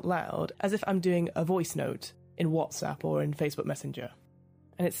speak out loud as if I'm doing a voice note in WhatsApp or in Facebook Messenger.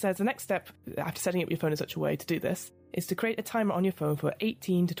 And it says the next step, after setting up your phone in such a way to do this, is to create a timer on your phone for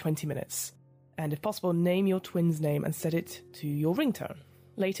 18 to 20 minutes. And if possible, name your twin's name and set it to your ringtone.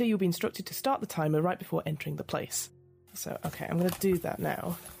 Later, you'll be instructed to start the timer right before entering the place. So, okay, I'm going to do that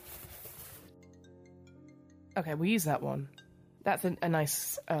now. Okay, we'll use that one. That's a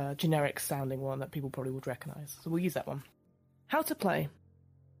nice generic sounding one that people probably would recognise. So we'll use that one. How to play.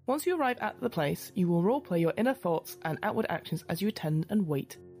 Once you arrive at the place, you will roleplay your inner thoughts and outward actions as you attend and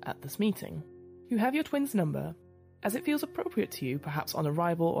wait at this meeting. You have your twin's number. As it feels appropriate to you, perhaps on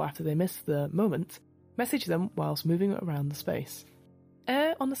arrival or after they miss the moment, message them whilst moving around the space.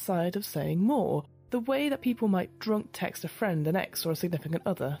 Err on the side of saying more, the way that people might drunk text a friend, an ex, or a significant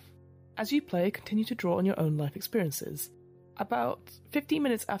other. As you play, continue to draw on your own life experiences. About 15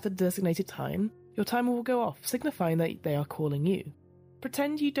 minutes after the designated time, your timer will go off, signifying that they are calling you.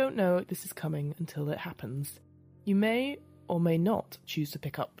 Pretend you don't know this is coming until it happens. You may or may not choose to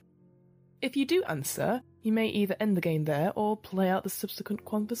pick up. If you do answer, you may either end the game there or play out the subsequent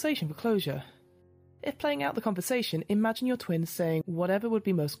conversation for closure. If playing out the conversation, imagine your twin saying whatever would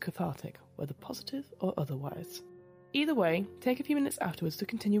be most cathartic, whether positive or otherwise. Either way, take a few minutes afterwards to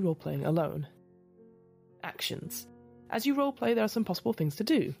continue role-playing alone. Actions. As you role-play, there are some possible things to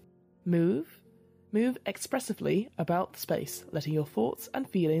do. Move expressively about the space, letting your thoughts and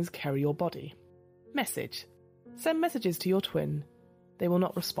feelings carry your body. Message. Send messages to your twin. They will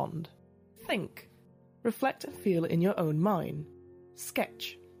not respond. Think. Reflect and feel in your own mind.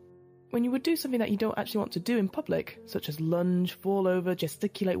 Sketch. When you would do something that you don't actually want to do in public, such as lunge, fall over,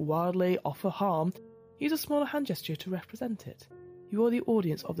 gesticulate wildly, offer harm, Use a smaller hand gesture to represent it. You are the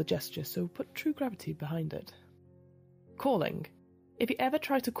audience of the gesture, so put true gravity behind it. Calling. If you ever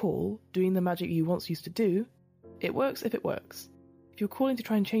try to call, doing the magic you once used to do, it works if it works. If you're calling to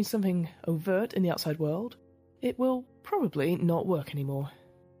try and change something overt in the outside world, it will probably not work anymore.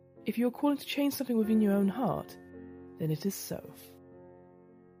 If you're calling to change something within your own heart, then it is so.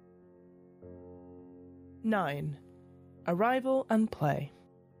 9. Arrival and play.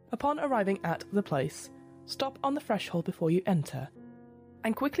 Upon arriving at the place, stop on the threshold before you enter,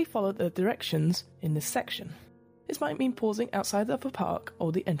 and quickly follow the directions in this section. This might mean pausing outside of a park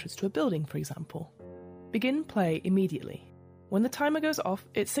or the entrance to a building, for example. Begin play immediately. When the timer goes off,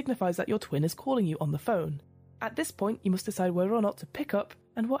 it signifies that your twin is calling you on the phone. At this point, you must decide whether or not to pick up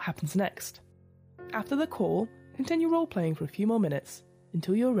and what happens next. After the call, continue role-playing for a few more minutes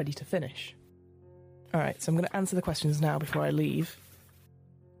until you're ready to finish. Alright, so I'm going to answer the questions now before I leave.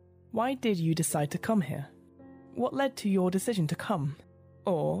 Why did you decide to come here? What led to your decision to come?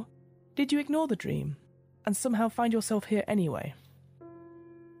 Or, did you ignore the dream and somehow find yourself here anyway?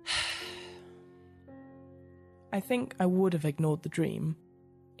 I think I would have ignored the dream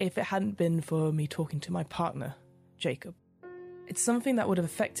if it hadn't been for me talking to my partner, Jacob. It's something that would have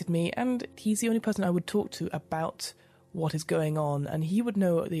affected me, and he's the only person I would talk to about what is going on, and he would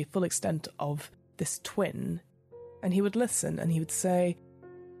know the full extent of this twin, and he would listen, and he would say,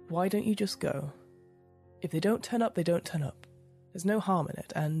 why don't you just go? If they don't turn up, they don't turn up. There's no harm in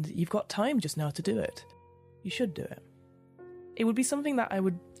it, and you've got time just now to do it. You should do it. It would be something that I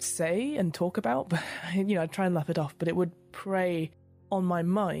would say and talk about, but I'd try and laugh it off, but it would prey on my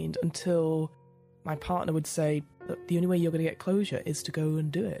mind until my partner would say, look, the only way you're going to get closure is to go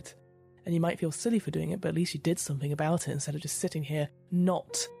and do it. And you might feel silly for doing it, but at least you did something about it instead of just sitting here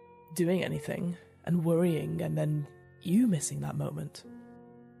not doing anything and worrying and then you missing that moment.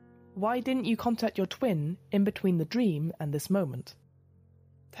 Why didn't you contact your twin in between the dream and this moment?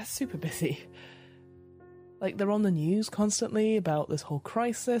 They're super busy. Like, they're on the news constantly about this whole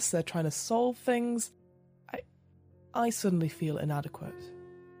crisis, they're trying to solve things. I suddenly feel inadequate.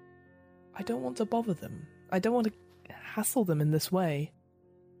 I don't want to bother them. I don't want to hassle them in this way.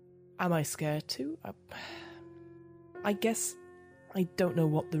 Am I scared too? I guess I don't know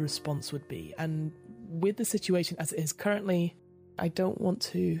what the response would be, and with the situation as it is currently, I don't want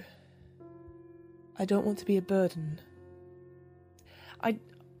to be a burden.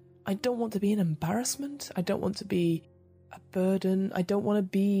 I don't want to be an embarrassment. I don't want to be a burden. I don't want to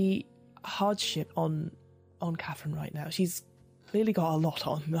be a hardship on Catherine right now. She's clearly got a lot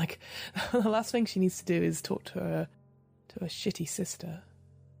on. Like, the last thing she needs to do is talk to her shitty sister.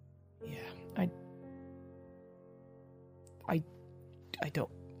 Yeah, I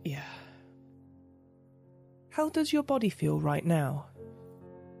don't. Yeah. How does your body feel right now?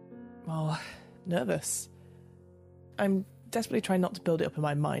 Well, nervous. I'm desperately trying not to build it up in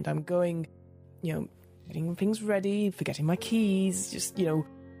my mind. I'm going, getting things ready, forgetting my keys, just,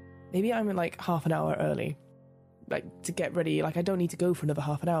 maybe I'm like half an hour early, like, to get ready. Like, I don't need to go for another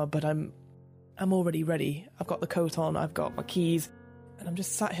half an hour, but I'm already ready. I've got the coat on, I've got my keys, and I'm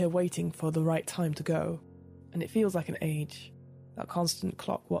just sat here waiting for the right time to go. And it feels like an age. That constant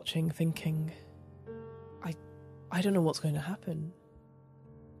clock watching, thinking, I don't know what's going to happen.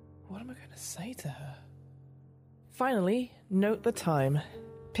 What am I going to say to her? Finally, note the time.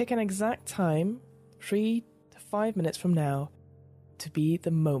 Pick an exact time, 3 to 5 minutes from now, to be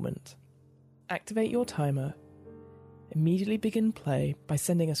the moment. Activate your timer. Immediately begin play by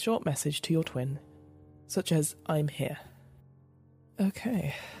sending a short message to your twin, such as, I'm here.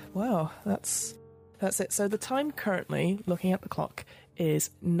 Okay, wow, that's it. So the time currently, looking at the clock,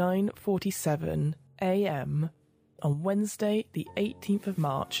 is 9:47 a.m. on Wednesday, the 18th of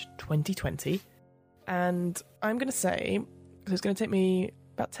March, 2020. And I'm going to say, because it's going to take me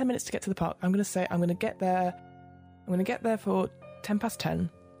about 10 minutes to get to the park, I'm going to say I'm going to get there for 10 past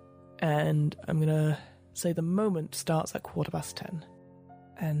 10, and I'm going to say the moment starts at 10:15.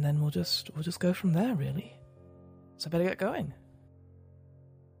 And then we'll just go from there, really. So I better get going.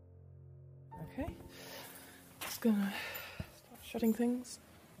 Okay. Just going to start shutting things.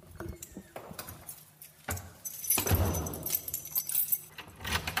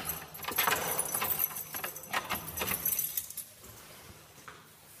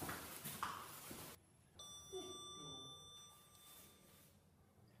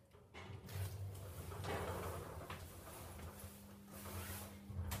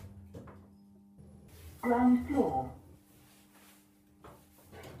 Ground floor.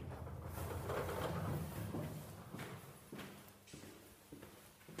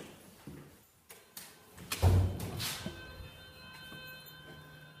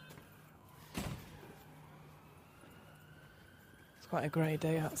 Quite a grey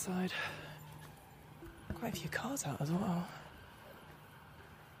day outside. Quite a few cars out as well.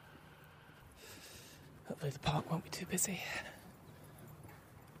 Hopefully the park won't be too busy.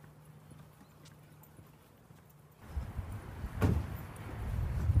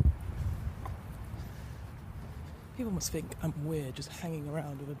 People must think I'm weird just hanging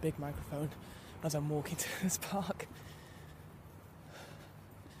around with a big microphone as I'm walking to this park.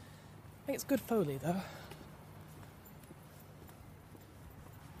 I think it's good Foley though.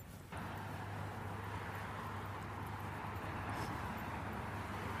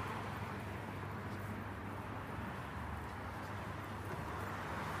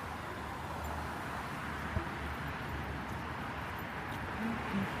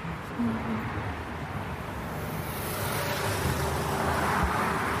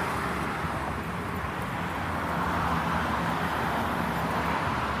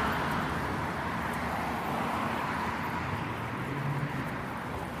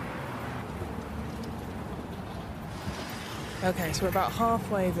 Okay, so we're about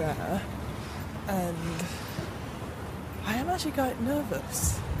halfway there, and I am actually quite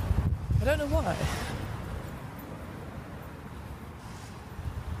nervous. I don't know why.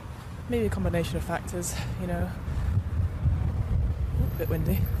 Maybe a combination of factors, you know. Ooh, a bit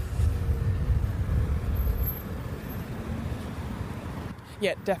windy.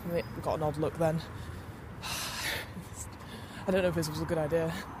 Yeah, definitely got an odd look then. I don't know if this was a good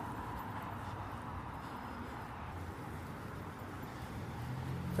idea.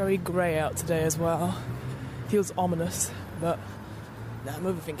 Very grey out today as well. Feels ominous, but nah, I'm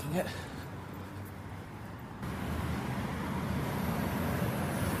overthinking it.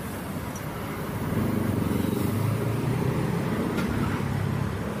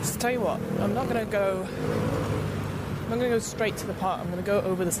 Just tell you what, I'm not going to go straight to the park. I'm going to go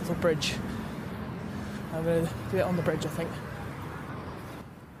over this little bridge. I'm going to do it on the bridge, I think.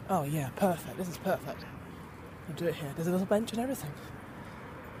 Oh yeah, perfect. This is perfect. I'll do it here. There's a little bench and everything.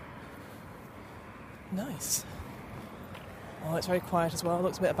 Nice. Oh, it's very quiet as well. It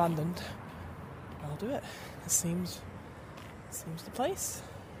looks a bit abandoned. I'll do it. This seems the place.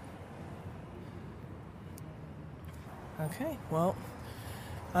 Okay, well,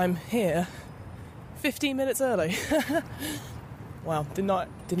 I'm here 15 minutes early. Wow, did not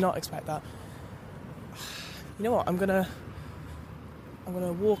expect that. You know what? I'm gonna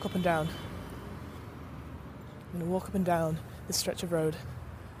walk up and down. I'm gonna walk up and down this stretch of road.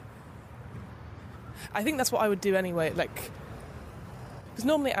 I think that's what I would do anyway, because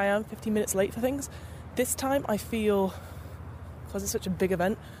normally I am 15 minutes late for things. This time I feel, because it's such a big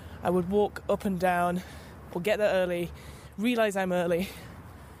event, I would walk up and down, or get there early, realise I'm early,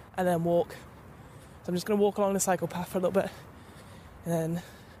 and then walk. So I'm just going to walk along the cycle path for a little bit, and then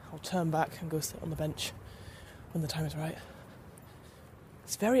I'll turn back and go sit on the bench when the time is right.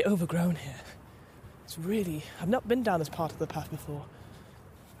 It's very overgrown here. I've not been down this part of the path before.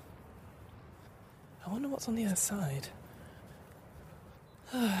 I wonder what's on the other side.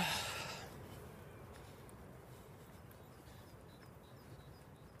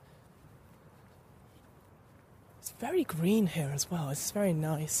 It's very green here as well. It's very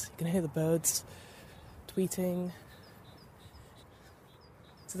nice. You can hear the birds tweeting.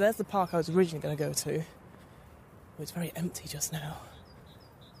 So there's the park I was originally going to go to. But it's very empty just now.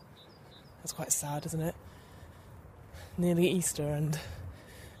 That's quite sad, isn't it? Nearly Easter and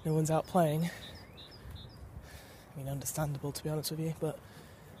no one's out playing. I mean, understandable to be honest with you, but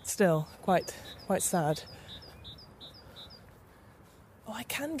still quite sad. Oh, I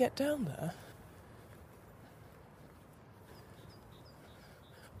can get down there.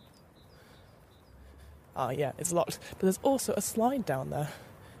 Oh yeah, it's locked. But there's also a slide down there.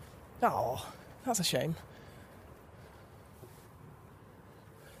 Oh, that's a shame.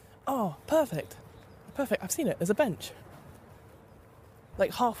 Oh, perfect. Perfect, I've seen it. There's a bench.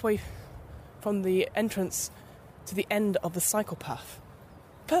 Like halfway from the entrance to the end of the cycle path.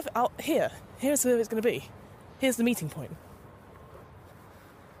 Perfect. Here's where it's going to be. Here's the meeting point.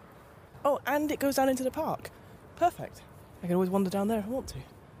 Oh, and it goes down into the park. Perfect. I can always wander down there if I want to.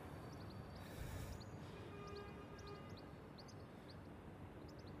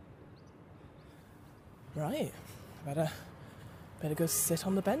 Right. Better go sit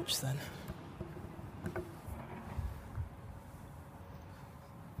on the bench then.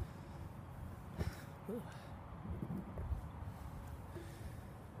 Ooh.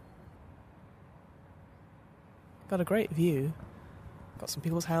 Got a great view. Got some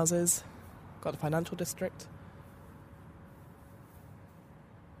people's houses. Got the financial district.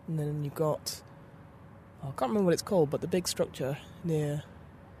 And then you've got... I can't remember what it's called, but the big structure near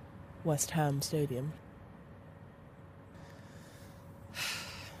West Ham Stadium.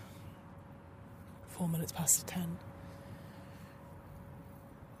 4 minutes past 10.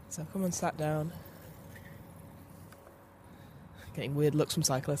 So I've come and sat down. Getting weird looks from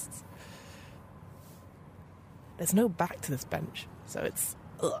cyclists. There's no back to this bench, so it's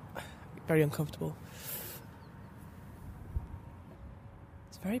very uncomfortable.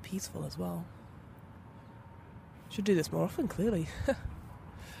 It's very peaceful as well. Should do this more often, clearly.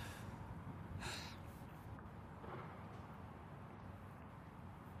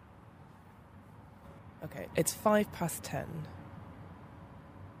 Okay, it's 5 past 10.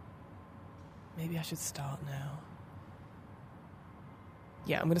 Maybe I should start now.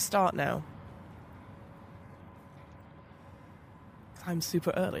 Yeah, I'm going to start now. I'm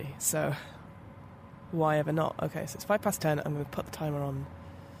super early, so why ever not? Okay, so it's 5 past 10. I'm going to put the timer on.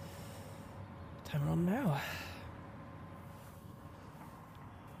 Timer on now.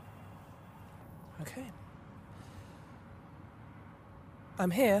 Okay.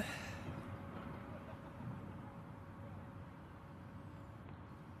 I'm here.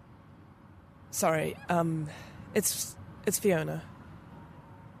 Sorry, it's Fiona.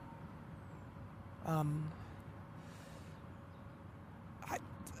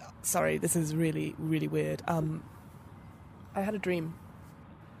 Sorry, this is really, really weird. I had a dream,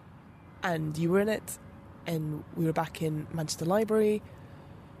 and you were in it, and we were back in Manchester Library,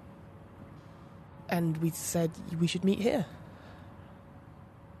 and we said we should meet here.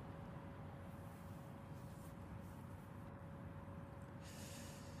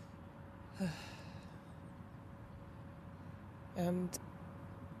 And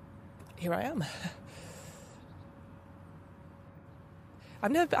here I am.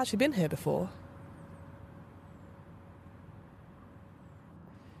 I've never actually been here before.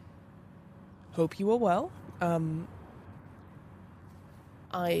 Hope you are well.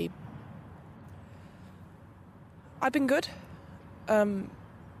 I've been good. You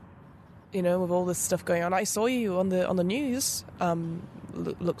know, with all this stuff going on. I saw you on the news.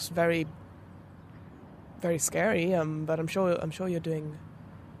 Looks very, very scary. But I'm sure you're doing.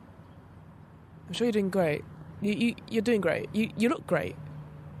 I'm sure you're doing great. You're doing great. You look great.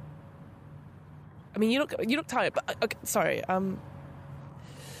 I mean, you look tired. But okay, sorry. Let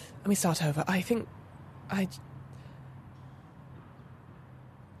me start over. I think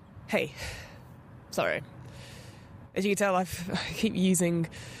Hey, sorry. As you can tell, I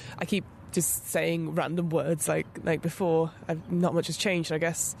keep just saying random words like before. Not much has changed, I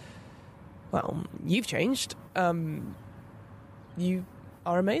guess. Well, you've changed. You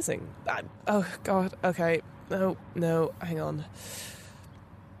are amazing. Oh, God, okay. No, hang on.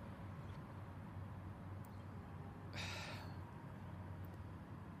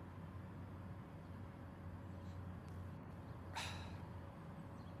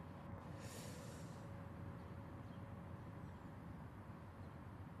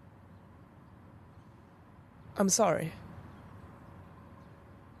 I'm sorry.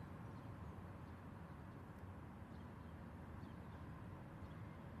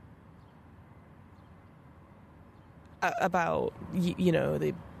 About, you know,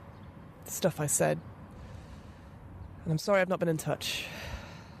 the stuff I said. And I'm sorry I've not been in touch.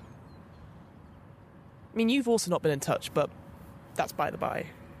 I mean, you've also not been in touch, but that's by the by.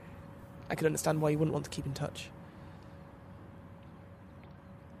 I can understand why you wouldn't want to keep in touch.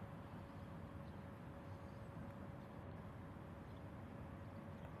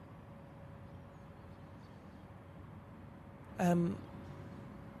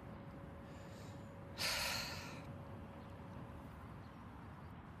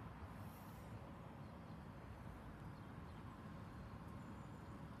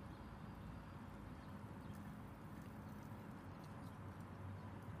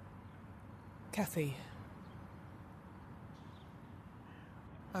 Kathy,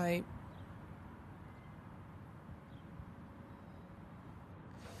 I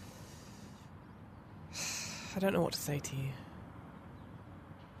don't know what to say to you.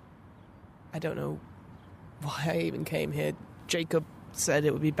 I don't know why I even came here. Jacob said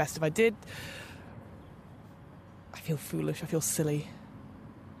it would be best if I did. I feel foolish. I feel silly.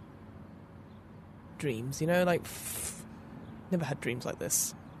 Dreams, you know, like... never had dreams like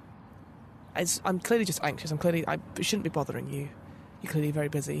this. I'm clearly just anxious. I shouldn't be bothering you. You're clearly very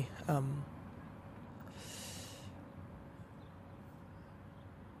busy.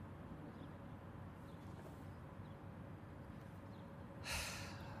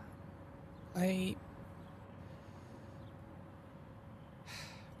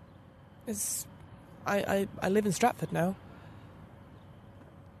 I live in Stratford now.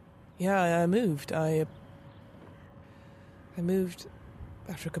 Yeah, I moved. I moved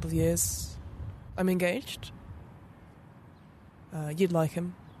after a couple of years. I'm engaged. You'd like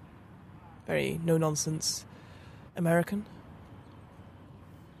him. very no-nonsense American.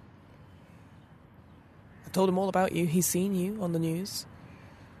 I told him all about you. He's seen you on the news.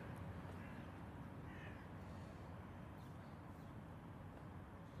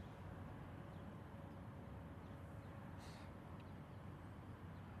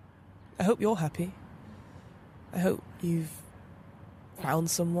 I hope you're happy. I hope you've found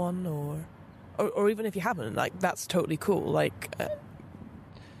someone, or even if you haven't, like, that's totally cool. Like,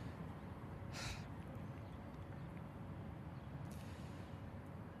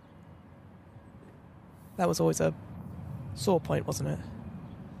 that was always a sore point, wasn't it?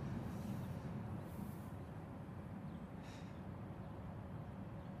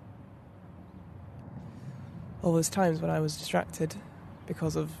 All those times when I was distracted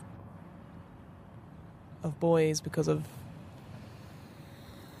because of boys, because of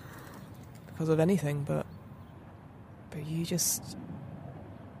anything, but you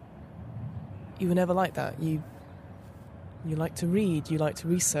were never like that. You like to read, you like to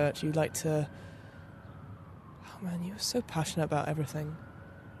research, you like to... Oh man, you were so passionate about everything.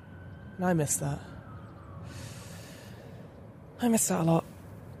 And I miss that. I miss that a lot.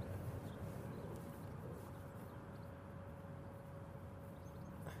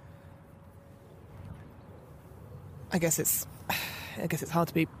 I guess it's hard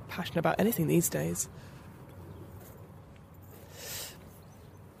to be passionate about anything these days.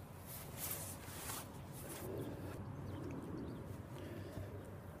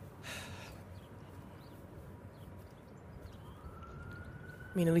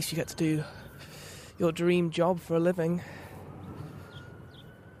 I mean, at least you get to do your dream job for a living.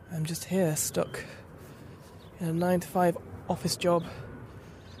 I'm just here, stuck in a 9-to-5 office job,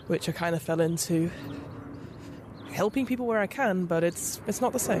 which I kind of fell into. Helping people where I can, but it's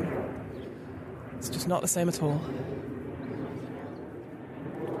not the same. It's just not the same at all.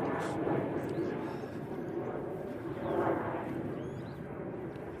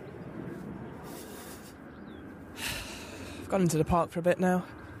 I've gone into the park for a bit now.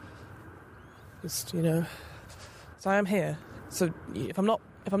 Just, so I am here. So if I'm not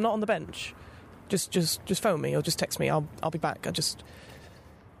on the bench, just phone me or just text me. I'll be back.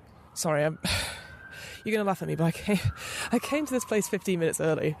 Sorry, you're going to laugh at me, but I came to this place 15 minutes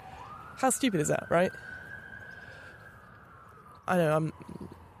early. How stupid is that, right? I know,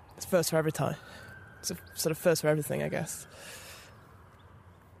 it's first for every time. It's a sort of first for everything, I guess.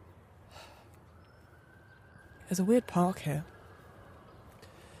 There's a weird park here.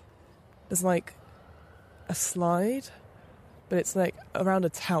 There's like a slide, but it's like around a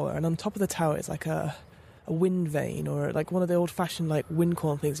tower, and on top of the tower is like a wind vane, or like one of the old-fashioned like wind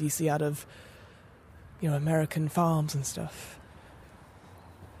corn things you see out of American farms and stuff.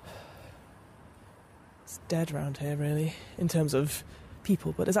 It's dead around here, really, in terms of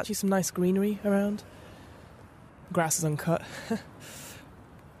people, but there's actually some nice greenery around. Grass is uncut.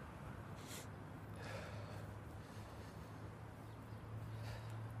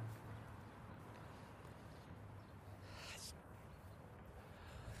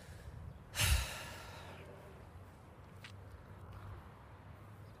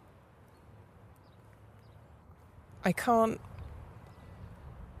 I can't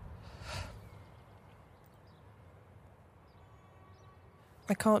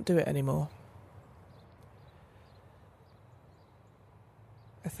do it anymore.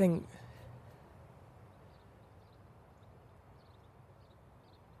 I think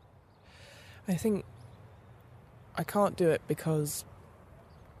I can't do it because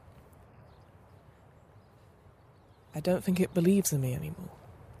I don't think it believes in me anymore.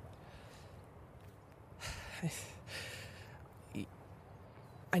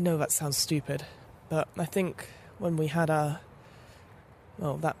 I know that sounds stupid, but I think when we had that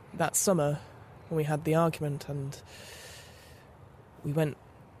summer, when we had the argument and we went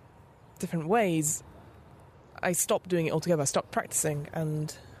different ways, I stopped doing it altogether. I stopped practicing,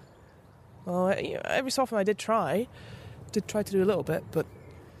 and every so often I did try to do a little bit, but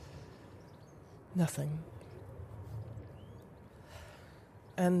nothing.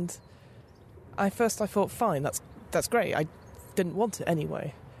 And I thought, fine, that's great. I didn't want it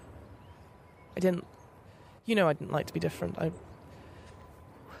anyway. I didn't like to be different. I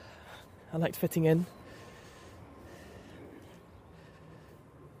liked fitting in.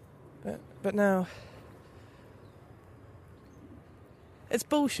 But now it's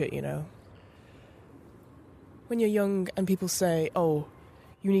bullshit, When you're young and people say, "Oh,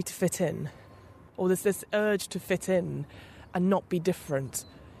 you need to fit in," or there's this urge to fit in and not be different.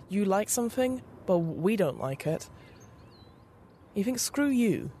 You like something, but we don't like it. You think, screw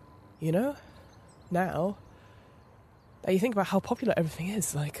you, Now that you think about how popular everything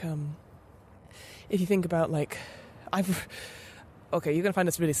is, like, if you think about, like, okay, you're going to find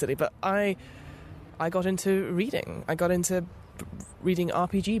this really silly, but I got into reading. I got into reading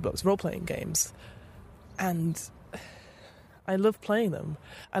RPG books, role-playing games. And I love playing them.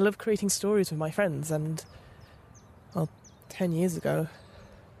 I love creating stories with my friends. And, well, 10 years ago,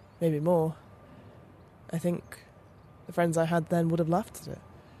 maybe more, I think the friends I had then would have laughed at it.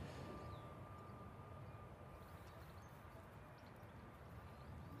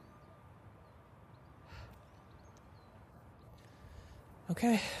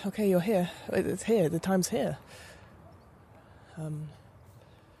 Okay, you're here. It's here. The time's here.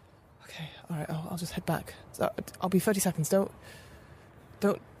 Okay, all right. I'll just head back. So, I'll be 30 seconds. Don't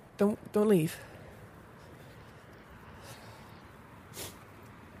leave.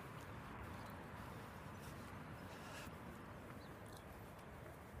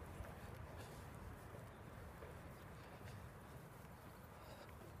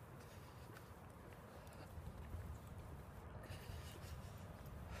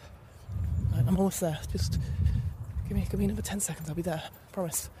 I'm almost there. Just give me another 10 seconds. I'll be there.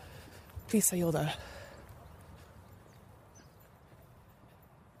 Promise. Please say you're there.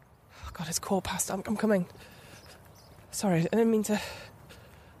 Oh God, it's 1:15. I'm coming. Sorry, I didn't mean to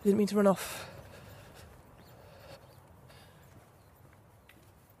run off.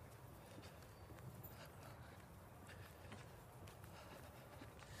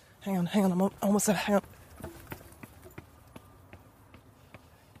 Hang on. I'm almost there. Hang on.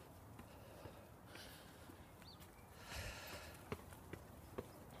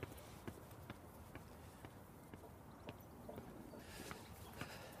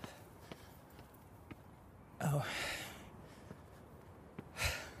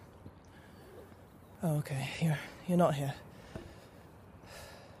 Oh, okay. You're not here.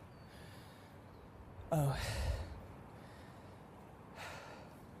 Oh.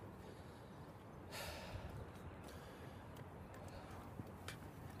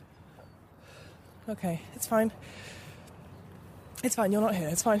 Okay, it's fine. It's fine, you're not here,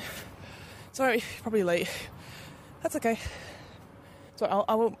 it's fine. Sorry, you're probably late. That's okay. So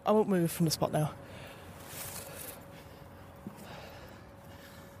I won't move from the spot now.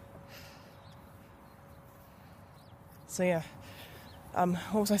 So yeah,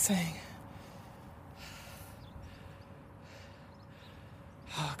 what was I saying?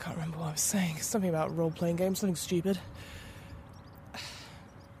 Oh, I can't remember what I was saying. Something about role-playing games, something stupid.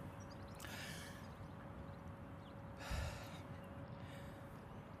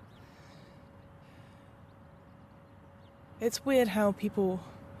 It's weird how people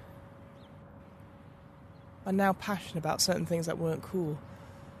are now passionate about certain things that weren't cool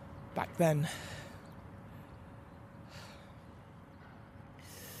back then.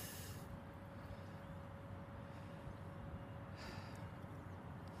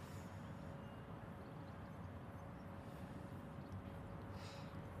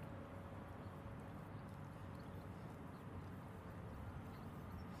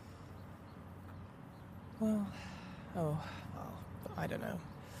 Well, I don't know.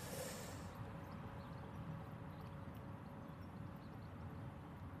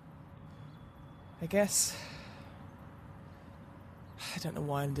 I guess I don't know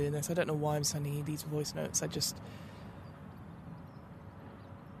why I'm doing this. I don't know why I'm sending you these voice notes.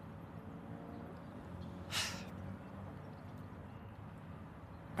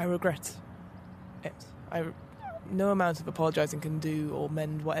 I regret it. No amount of apologising can do or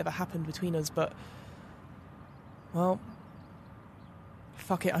mend whatever happened between us, but, well,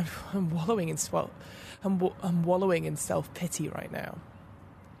 fuck it. I'm wallowing in I'm wallowing in self-pity right now.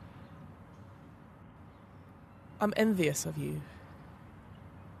 I'm envious of you.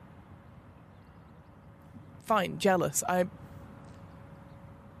 Fine, jealous.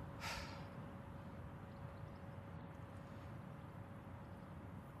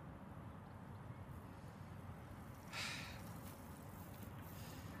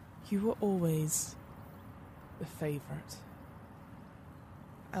 You were always the favourite.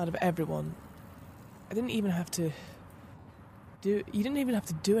 Out of everyone. You didn't even have to do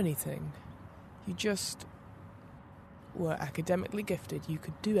anything. You just were academically gifted. You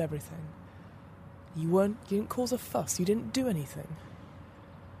could do everything. You didn't cause a fuss. You didn't do anything.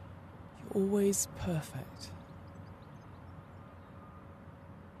 You're always perfect.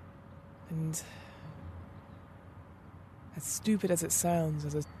 And as stupid as it sounds,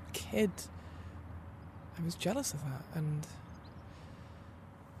 as a kid, I was jealous of that, and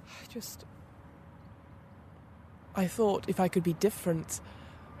I thought if I could be different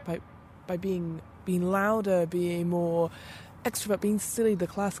by being louder, being more extrovert, being silly, the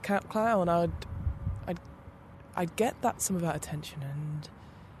class clown, I'd get some of that attention, and,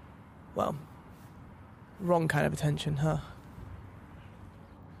 well, Wrong kind of attention, huh?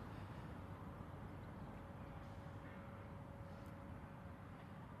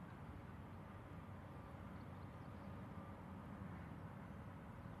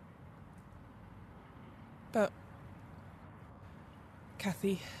 But,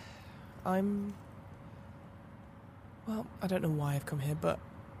 Kathy, well, I don't know why I've come here, but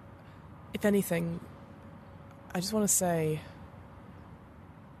if anything, I just want to say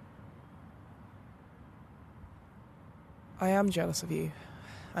I am jealous of you.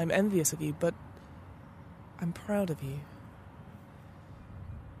 I'm envious of you, but I'm proud of you.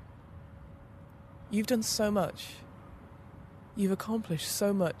 You've done so much. You've accomplished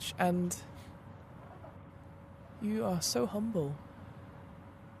so much, and you are so humble.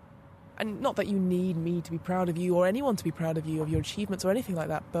 And not that you need me to be proud of you or anyone to be proud of you, of your achievements or anything like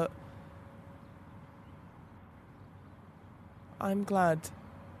that, but I'm glad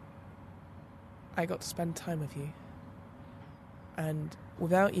I got to spend time with you. And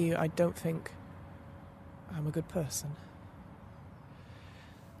without you, I don't think I'm a good person.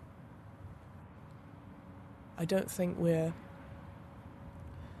 I don't think we're...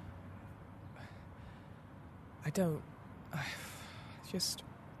 just...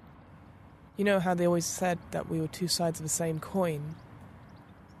 You know how they always said that we were two sides of the same coin?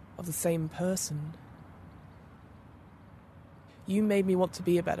 Of the same person? You made me want to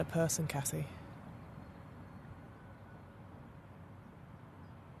be a better person, Cassie.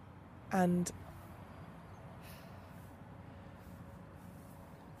 And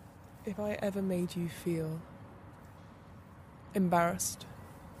if I ever made you feel embarrassed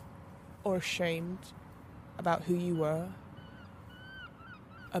or ashamed about who you were,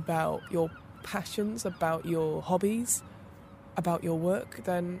 about your passions, about your hobbies, about your work,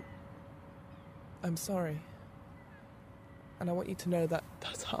 then I'm sorry. And I want you to know that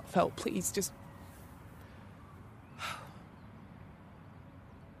that's heartfelt. Please, just...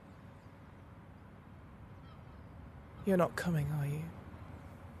 You're not coming, are you?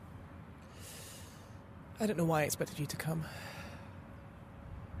 I don't know why I expected you to come.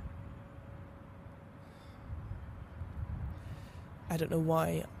 I don't know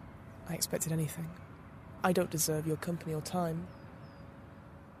why I expected anything. I don't deserve your company or time.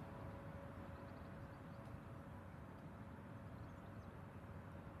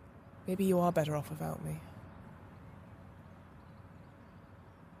 Maybe you are better off without me.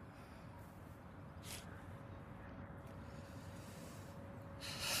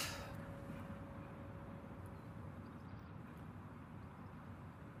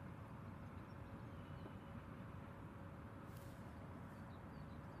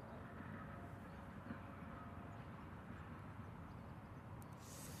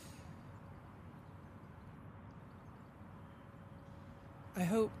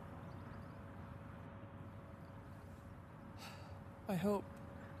 I hope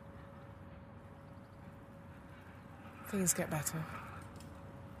things get better.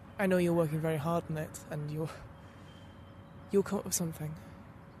 I know you're working very hard on it, and you'll come up with something.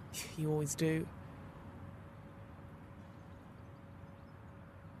 You always do.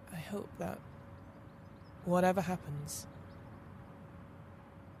 I hope that whatever happens,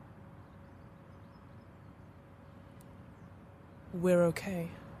 we're okay.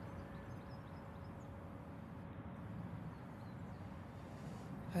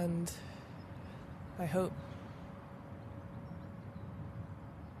 And I hope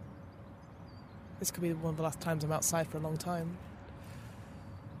this could be one of the last times I'm outside for a long time.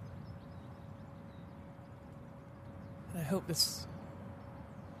 And I hope this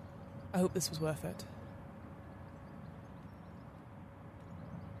was worth it.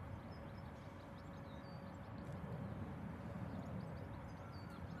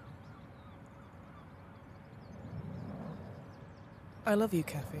 I love you,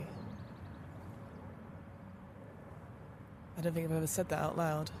 Kathy. I don't think I've ever said that out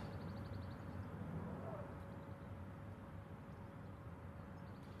loud.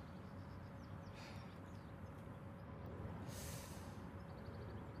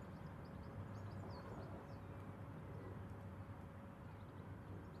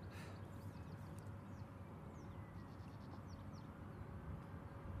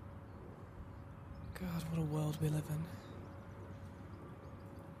 God, what a world we live in.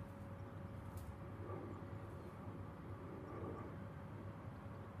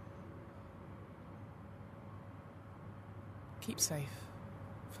 Keep safe.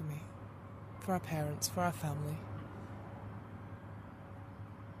 For me. For our parents. For our family.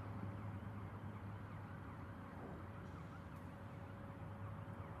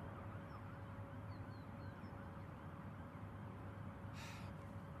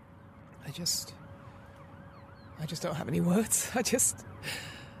 I just don't have any words. I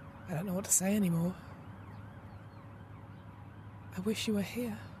don't know what to say anymore. I wish you were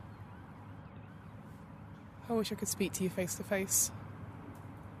here. I wish I could speak to you face to face.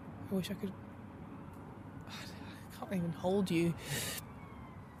 I wish I could... I can't even hold you.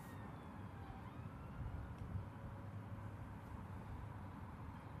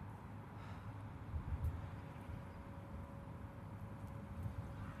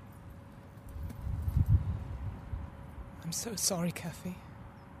 I'm so sorry, Kathy.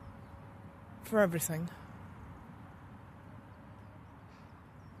 For everything.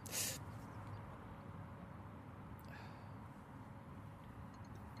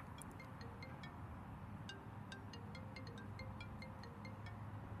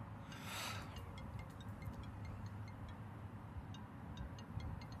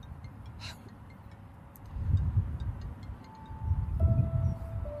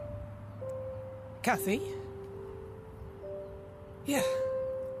 Kathy? Yeah.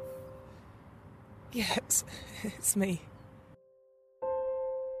 Yeah, it's me.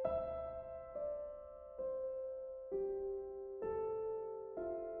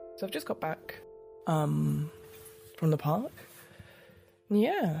 So I've just got back, from the park.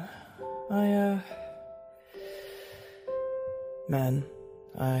 Yeah, man,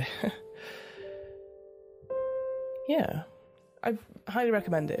 yeah, I highly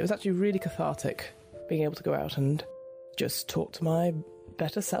recommend it. It was actually really cathartic being able to go out and just talk to my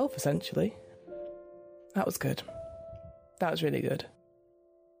better self, essentially. That was good. That was really good.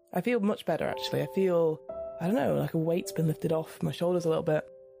 I feel much better, actually. I feel, I don't know, like a weight's been lifted off my shoulders a little bit.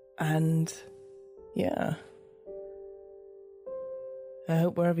 And, yeah. I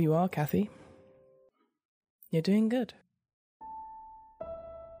hope wherever you are, Kathy, you're doing good.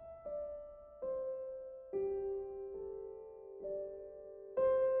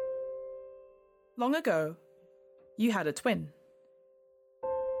 Long ago, you had a twin.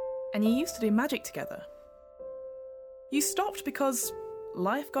 And you used to do magic together. You stopped because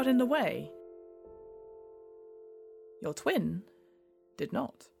life got in the way. Your twin did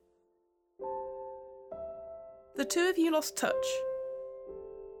not. The two of you lost touch.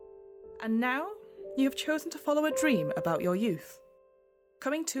 And now you have chosen to follow a dream about your youth,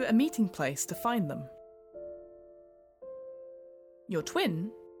 coming to a meeting place to find them. Your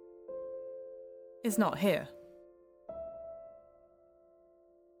twin is not here.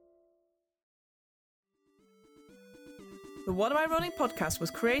 The What Am I Rolling podcast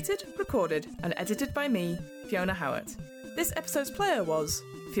was created, recorded, and edited by me, Fiona Howard. This episode's player was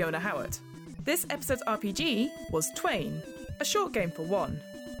Fiona Howard. This episode's RPG was Twain, a short game for one,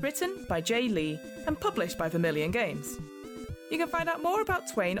 written by Jay Lee and published by Vermilion Games. You can find out more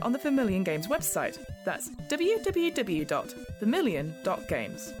about Twain on the Vermilion Games website. That's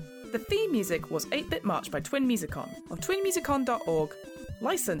www.vermilion.games. The theme music was 8-Bit March by Twin Musicon of twinmusicon.org,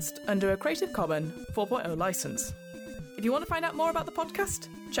 licensed under a Creative Commons 4.0 license. If you want to find out more about the podcast,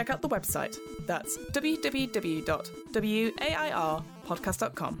 check out the website. That's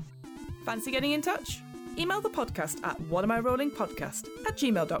www.wairpodcast.com. Fancy getting in touch? Email the podcast at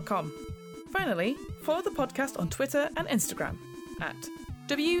whatamirollingpodcast@gmail.com. Finally, follow the podcast on Twitter and Instagram at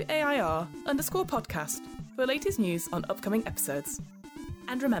WAIR_podcast for the latest news on upcoming episodes.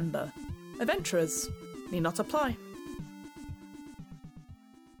 And remember, adventurers need not apply.